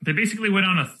yeah, they basically went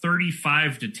on a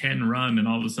 35-10 run, and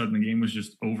all of a sudden the game was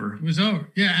just over. It was over.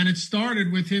 Yeah, and it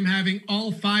started with him having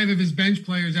all 5 of his bench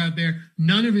players out there,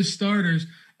 none of his starters,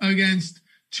 against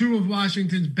 2 of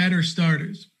Washington's better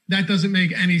starters. That doesn't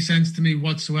make any sense to me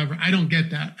whatsoever. I don't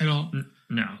get that at all.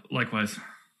 No, likewise.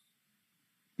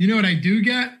 You know what I do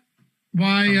get?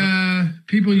 Why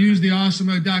people use the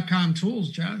awesemo.com tools,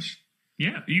 Josh.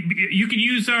 Yeah, you could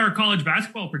use our college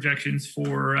basketball projections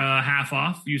for half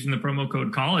off using the promo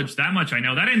code college. That much I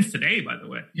know. That ends today, by the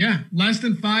way. Yeah, less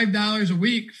than $5 a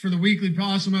week for the weekly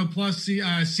Awesemo Plus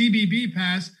CBB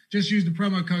pass. Just use the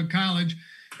promo code college.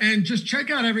 And just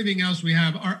check out everything else we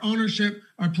have. Our ownership,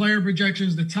 our player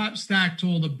projections, the top stack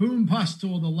tool, the boom bust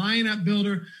tool, the lineup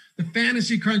builder, the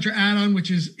fantasy cruncher add-on,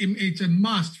 which is it's a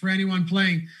must for anyone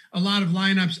playing a lot of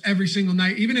lineups every single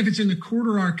night, even if it's in the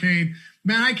quarter arcade.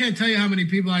 Man, I can't tell you how many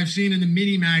people I've seen in the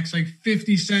mini max, like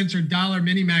 50 cents or $1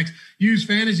 mini max, use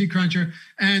Fantasy Cruncher,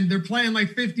 and they're playing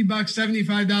like $50,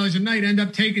 $75 a night, end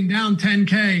up taking down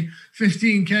 10K,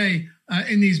 15K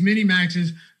in these mini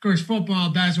maxes. Of course,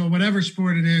 football, basketball, whatever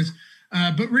sport it is.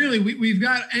 But really, we've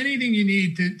got anything you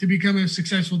need to become a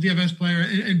successful DFS player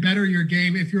and better your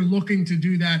game if you're looking to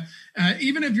do that.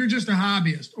 Even if you're just a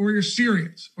hobbyist or you're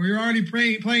serious or you're already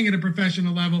playing at a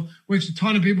professional level, which a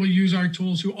ton of people use our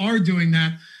tools who are doing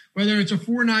that, whether it's a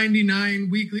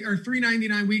 $4.99 weekly or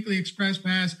 $3.99 weekly express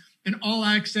pass, an all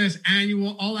access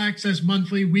annual, all access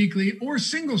monthly, weekly, or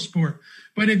single sport.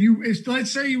 But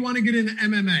let's say you want to get into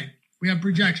MMA, we have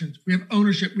projections, we have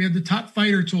ownership, we have the top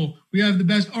fighter tool, we have the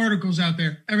best articles out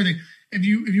there, everything. If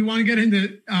you want to get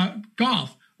into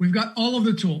golf, we've got all of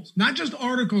the tools, not just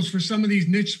articles for some of these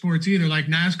niche sports either, like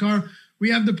NASCAR.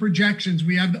 We have the projections,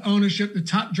 we have the ownership, the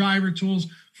top driver tools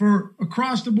for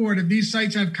across the board. If these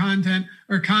sites have content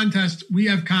or contests, we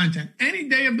have content. Any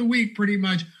day of the week, pretty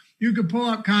much, you could pull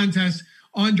up contests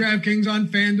on DraftKings, on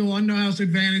FanDuel, on No House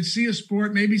Advantage, see a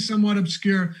sport, maybe somewhat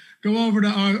obscure, go over to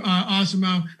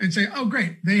Awesemo and say, oh,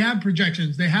 great, they have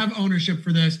projections, they have ownership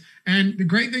for this. And the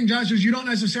great thing, Josh, is you don't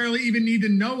necessarily even need to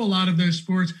know a lot of those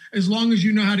sports as long as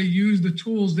you know how to use the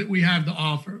tools that we have to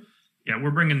offer. Yeah,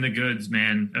 we're bringing the goods,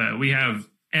 man. We have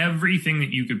everything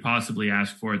that you could possibly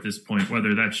ask for at this point,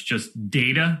 whether that's just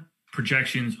data,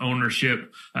 projections,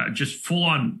 ownership, just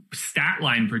full-on stat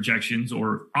line projections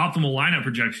or optimal lineup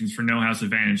projections for No House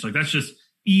Advantage. Like, that's just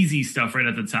easy stuff right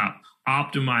at the top.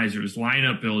 Optimizers,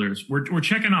 lineup builders. We're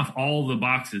checking off all the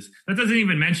boxes. That doesn't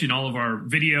even mention all of our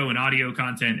video and audio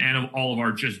content and all of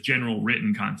our just general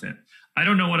written content. I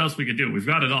don't know what else we could do. We've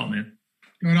got it all, man.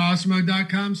 Go to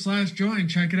awesemo.com/join.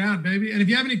 Check it out, baby. And if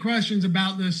you have any questions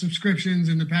about the subscriptions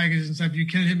and the packages and stuff, you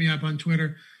can hit me up on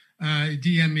Twitter.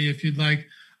 DM me if you'd like.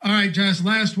 All right, Josh,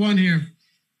 last one here.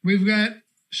 We've got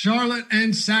Charlotte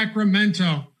and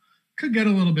Sacramento. Could get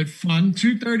a little bit fun.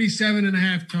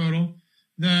 237.5 total.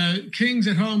 The Kings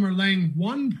at home are laying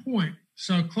 1 point.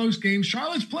 So close game.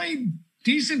 Charlotte's played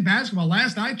decent basketball.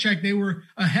 Last I checked, they were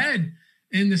ahead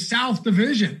in the South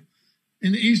Division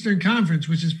in the Eastern Conference,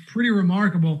 which is pretty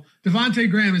remarkable. Devontae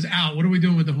Graham is out. What are we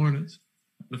doing with the Hornets?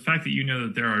 The fact that you know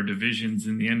that there are divisions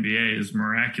in the NBA is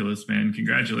miraculous, man.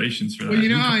 Congratulations for that. Well, you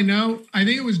know how I know? I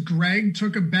think it was Greg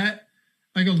took a bet,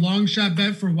 like a long shot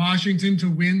bet for Washington to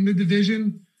win the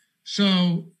division.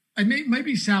 So it might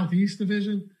be Southeast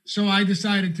Division. So I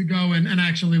decided to go and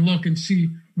actually look and see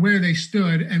where they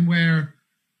stood and where,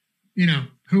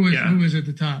 who was at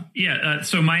the top. Yeah.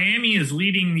 So Miami is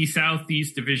leading the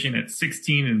Southeast Division at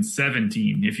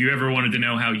 16-17. If you ever wanted to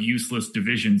know how useless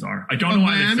divisions are, I don't know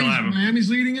why they still have them. Miami's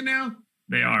leading it now.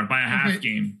 They are by a half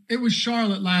game. It was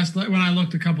Charlotte when I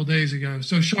looked a couple days ago.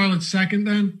 So Charlotte's second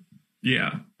then.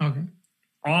 Yeah. Okay.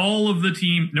 All of the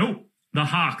team. Nope. The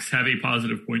Hawks have a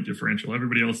positive point differential.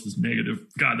 Everybody else is negative.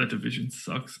 God, that division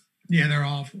sucks. Yeah, they're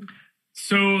awful.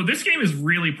 So this game is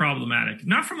really problematic.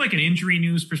 Not from like an injury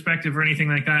news perspective or anything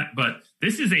like that, but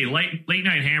this is a late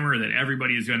night hammer that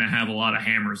everybody is going to have a lot of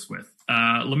hammers with.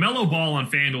 LaMelo Ball on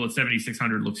FanDuel at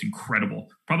 7,600 looks incredible.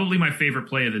 Probably my favorite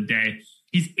play of the day.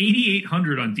 He's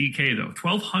 8,800 on DK though,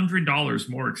 $1,200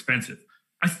 more expensive.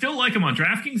 I still like him on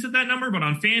DraftKings at that number, but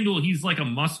on FanDuel, he's like a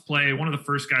must play. One of the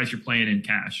first guys you're playing in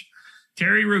cash.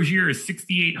 Terry Rozier is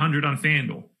 6,800 on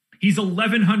FanDuel. He's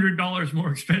 $1,100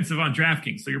 more expensive on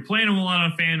DraftKings. So you're playing him a lot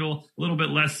on FanDuel, a little bit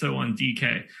less so on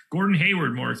DK. Gordon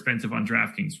Hayward, more expensive on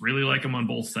DraftKings. Really like him on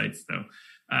both sites, though.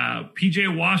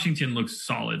 PJ Washington looks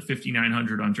solid,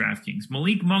 $5,900 on DraftKings.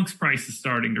 Malik Monk's price is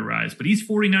starting to rise, but he's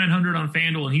 $4,900 on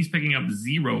FanDuel, and he's picking up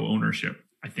 0 ownership.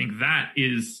 I think that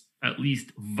is at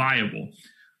least viable.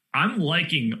 I'm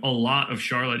liking a lot of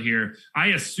Charlotte here. I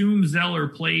assume Zeller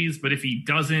plays, but if he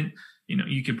doesn't,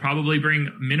 you could probably bring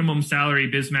minimum salary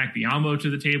Bismack Biyombo to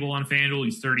the table on FanDuel.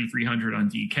 He's $3,300 on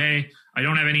DK. I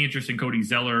don't have any interest in Cody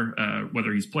Zeller,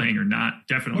 whether he's playing or not.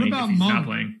 Definitely if he's not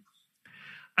playing.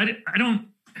 I don't.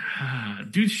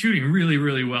 Dude's shooting really,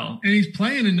 really well. And he's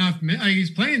playing enough. He's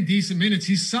playing decent minutes.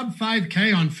 He's sub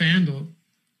 5K on FanDuel.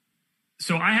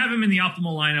 So I have him in the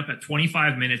optimal lineup at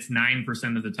 25 minutes,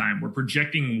 9% of the time. We're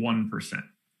projecting 1%.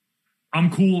 I'm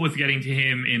cool with getting to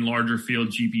him in larger field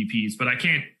GPPs, but I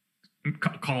can't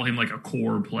call him like a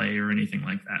core play or anything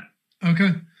like that.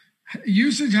 Okay.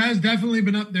 Usage has definitely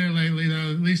been up there lately,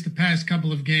 though, at least the past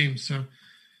couple of games. So,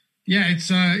 yeah, it's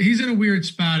he's in a weird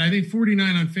spot. I think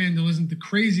 49 on FanDuel isn't the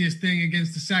craziest thing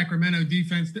against the Sacramento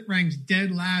defense that ranks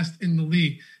dead last in the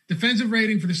league. Defensive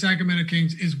rating for the Sacramento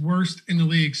Kings is worst in the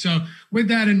league. So with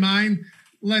that in mind,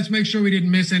 let's make sure we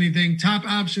didn't miss anything. Top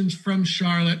options from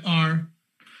Charlotte are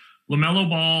LaMelo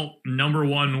Ball, number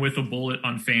 1 with a bullet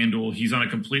on FanDuel. He's on a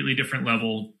completely different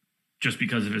level just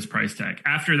because of his price tag.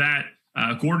 After that,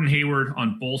 Gordon Hayward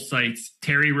on both sites,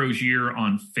 Terry Rozier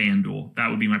on FanDuel. That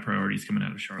would be my priorities coming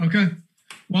out of Charlotte. Okay,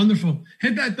 wonderful.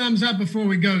 Hit that thumbs up before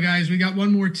we go, guys. We got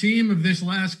one more team of this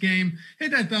last game.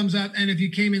 Hit that thumbs up, and if you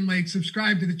came in late,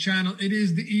 subscribe to the channel. It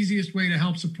is the easiest way to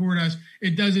help support us.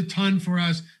 It does a ton for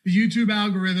us. The YouTube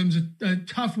algorithm's a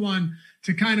tough one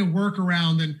to kind of work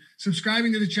around, and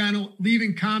subscribing to the channel,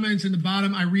 leaving comments in the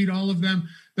bottom. I read all of them.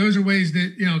 Those are ways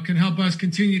that, can help us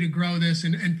continue to grow this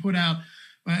and put out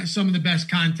some of the best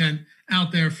content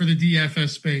out there for the DFS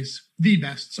space. The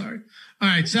best, sorry. All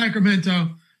right,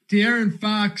 Sacramento, De'Aaron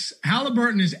Fox.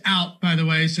 Halliburton is out, by the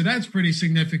way, so that's pretty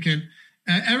significant.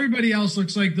 Everybody else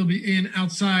looks like they'll be in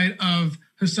outside of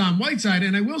Hassan Whiteside.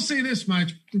 And I will say this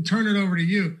much and turn it over to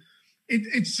you.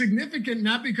 It's significant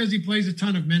not because he plays a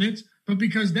ton of minutes, but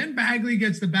because then Bagley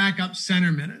gets the backup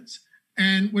center minutes.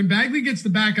 And when Bagley gets the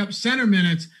backup center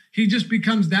minutes, he just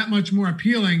becomes that much more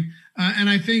appealing. And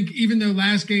I think even though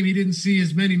last game he didn't see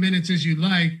as many minutes as you'd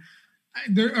like,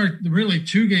 there are really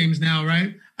 2 games now,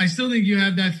 right? I still think you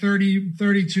have that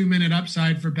 32 minute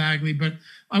upside for Bagley, but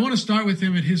I want to start with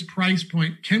him at his price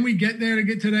point. Can we get there to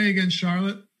get today against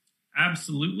Charlotte?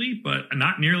 Absolutely, but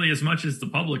not nearly as much as the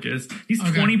public is. He's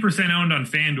 20% owned on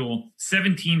FanDuel,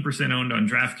 17% owned on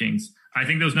DraftKings. I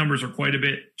think those numbers are quite a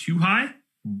bit too high,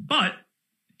 but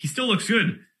he still looks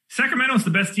good. Sacramento's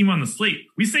the best team on the slate.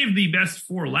 We saved the best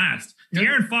for last. Yep.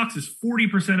 De'Aaron Fox is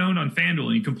 40% owned on FanDuel,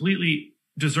 and he completely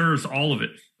deserves all of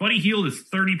it. Buddy Hield is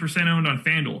 30% owned on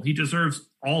FanDuel. He deserves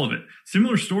all of it.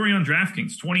 Similar story on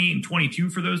DraftKings, 28 and 22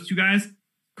 for those two guys.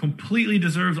 Completely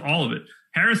deserves all of it.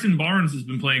 Harrison Barnes has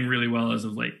been playing really well as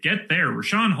of late. Get there.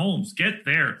 Rashawn Holmes, get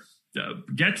there.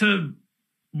 Get to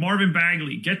Marvin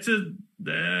Bagley. Get to...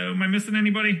 am I missing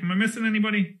anybody?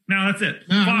 No, that's it.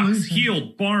 No, Fox,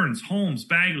 Hield, Barnes, Holmes,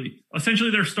 Bagley.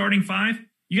 Essentially, they're starting 5.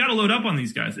 You got to load up on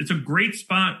these guys. It's a great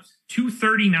spot.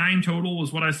 239 total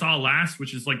was what I saw last,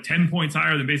 which is like 10 points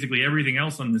higher than basically everything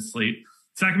else on this slate.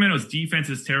 Sacramento's defense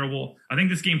is terrible. I think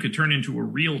this game could turn into a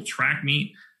real track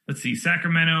meet. Let's see.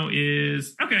 Sacramento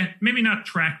is, okay, maybe not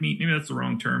track meet. Maybe that's the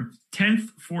wrong term. 10th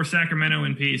for Sacramento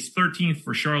in pace, 13th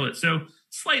for Charlotte. So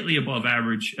slightly above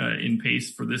average in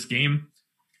pace for this game.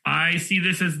 I see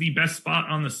this as the best spot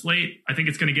on the slate. I think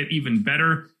it's going to get even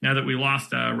better now that we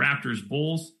lost Raptors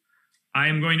Bulls. I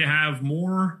am going to have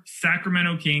more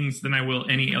Sacramento Kings than I will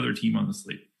any other team on the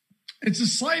slate. It's a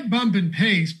slight bump in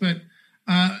pace, but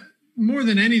more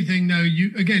than anything, though,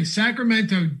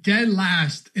 Sacramento dead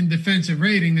last in defensive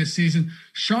rating this season.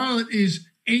 Charlotte is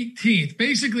 18th.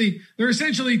 Basically, they're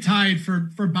essentially tied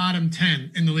for bottom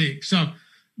 10 in the league. So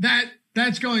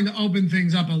that's going to open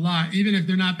things up a lot, even if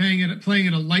they're not playing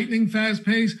at a lightning fast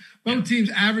pace. Both teams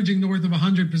averaging north of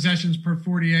 100 possessions per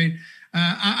 48.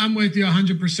 I'm with you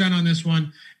 100% on this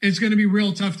one. It's going to be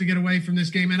real tough to get away from this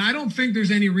game, and I don't think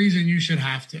there's any reason you should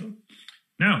have to.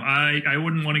 No, I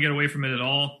wouldn't want to get away from it at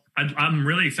all. I'm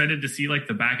really excited to see like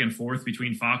the back and forth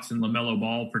between Fox and LaMelo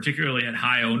Ball, particularly at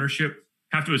high ownership.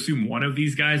 Have to assume one of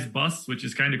these guys busts, which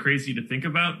is kind of crazy to think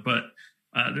about. But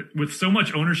with so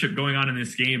much ownership going on in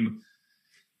this game,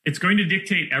 it's going to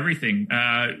dictate everything.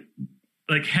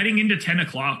 Like heading into 10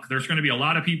 o'clock, there's going to be a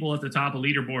lot of people at the top of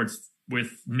leaderboards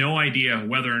with no idea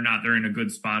whether or not they're in a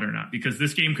good spot or not, because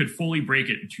this game could fully break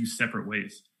it in 2 separate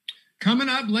ways. Coming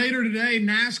up later today,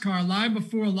 NASCAR Live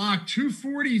Before Lock,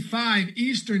 2:45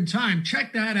 Eastern Time.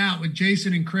 Check that out with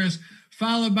Jason and Chris,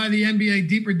 followed by the NBA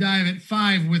Deeper Dive at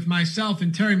 5 with myself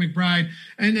and Terry McBride.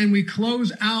 And then we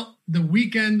close out the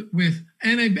weekend with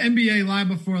NBA Live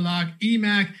Before Lock,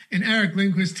 EMAC, and Eric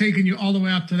Lindquist taking you all the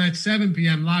way up to that 7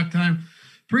 p.m. lock time.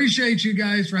 Appreciate you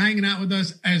guys for hanging out with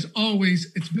us. As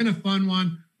always, it's been a fun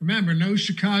one. Remember, no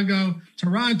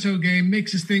Chicago-Toronto game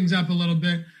mixes things up a little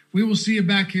bit. We will see you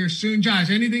back here soon. Josh,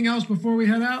 anything else before we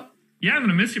head out? Yeah, I'm going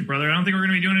to miss you, brother. I don't think we're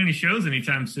going to be doing any shows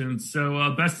anytime soon.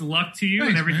 So best of luck to you. Thanks,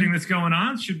 and everything that's going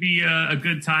on. Should be a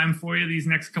good time for you these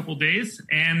next couple days.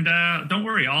 And don't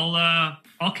worry,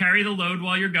 I'll carry the load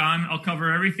while you're gone. I'll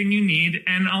cover everything you need,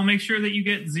 and I'll make sure that you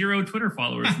get 0 Twitter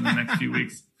followers in the next few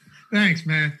weeks. Thanks,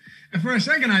 man. And for a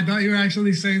second, I thought you were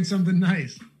actually saying something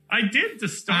nice. I did to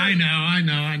start. I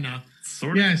know.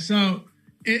 Sort of. Yeah, so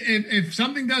if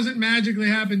something doesn't magically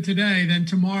happen today, then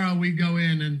tomorrow we go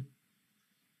in and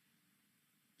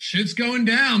shit's going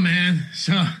down, man.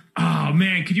 So, oh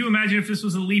man, could you imagine if this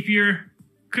was a leap year?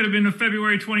 Could have been a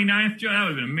February 29th. Joe, that would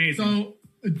have been amazing.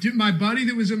 So, my buddy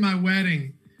that was at my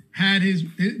wedding had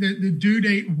the due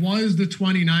date was the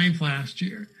 29th last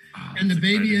year, and the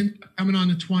baby coming on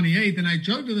the 28th. And I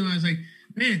joked with him, I was like,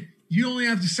 "Man, you only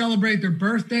have to celebrate their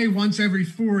birthday once every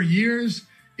 4 years.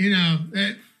 You know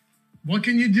that." What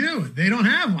can you do? They don't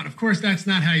have one. Of course, that's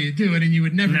not how you do it, and you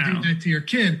would never do that to your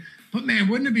kid. But, man,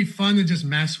 wouldn't it be fun to just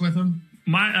mess with them?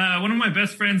 One of my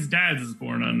best friend's dads is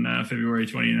born on February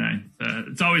 29th.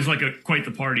 It's always like quite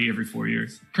the party every 4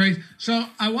 years. Crazy. So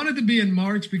I wanted to be in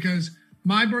March because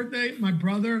my birthday, my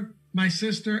brother, my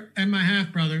sister, and my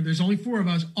half-brother, there's only 4 of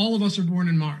us. All of us are born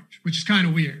in March, which is kind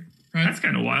of weird, right? That's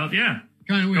kind of wild, yeah.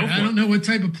 Kind of weird. I don't know what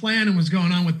type of planning was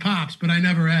going on with Pops, but I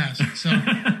never asked. So,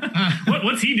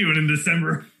 what's he doing in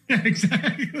December? Yeah,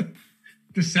 exactly.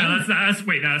 December. No, that's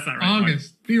not right.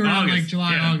 August. Be around like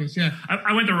July, yeah. August. Yeah.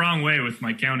 I went the wrong way with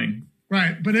my counting.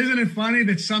 Right, but isn't it funny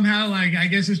that somehow, like, I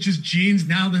guess it's just genes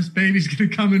now. This baby's going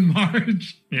to come in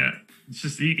March. Yeah, it's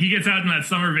just he gets out in that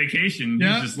summer vacation.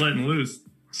 Yeah. He's just letting loose.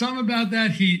 Something about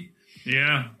that heat.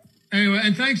 Yeah. Anyway,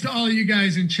 and thanks to all of you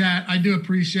guys in chat. I do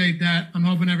appreciate that. I'm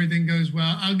hoping everything goes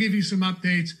well. I'll give you some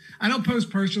updates. I don't post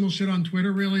personal shit on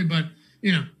Twitter really, but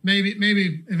you know, maybe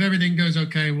if everything goes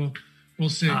okay, we'll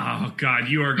see. Oh God,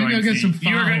 you are going to get some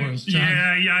followers.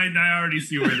 I already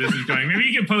see where this is going. Maybe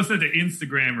you can post that to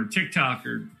Instagram or TikTok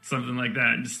or something like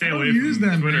that, and just stay away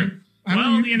from Twitter.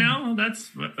 Well, you know,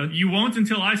 that's you won't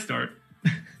until I start.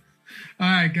 All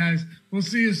right, guys. We'll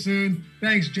see you soon.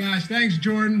 Thanks, Josh. Thanks,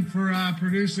 Jordan, for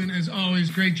producing. As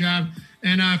always, great job.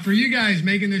 And for you guys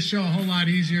making this show a whole lot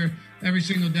easier every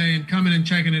single day and coming and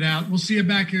checking it out. We'll see you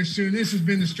back here soon. This has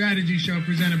been the Strategy Show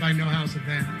presented by No House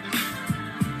Advantage.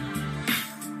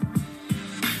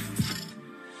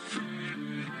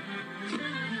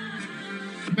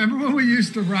 Remember when we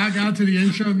used to rock out to the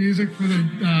intro music for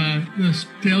the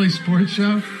daily sports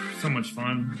show? So much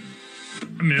fun.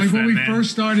 I miss like when we man.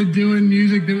 first started doing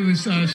music that was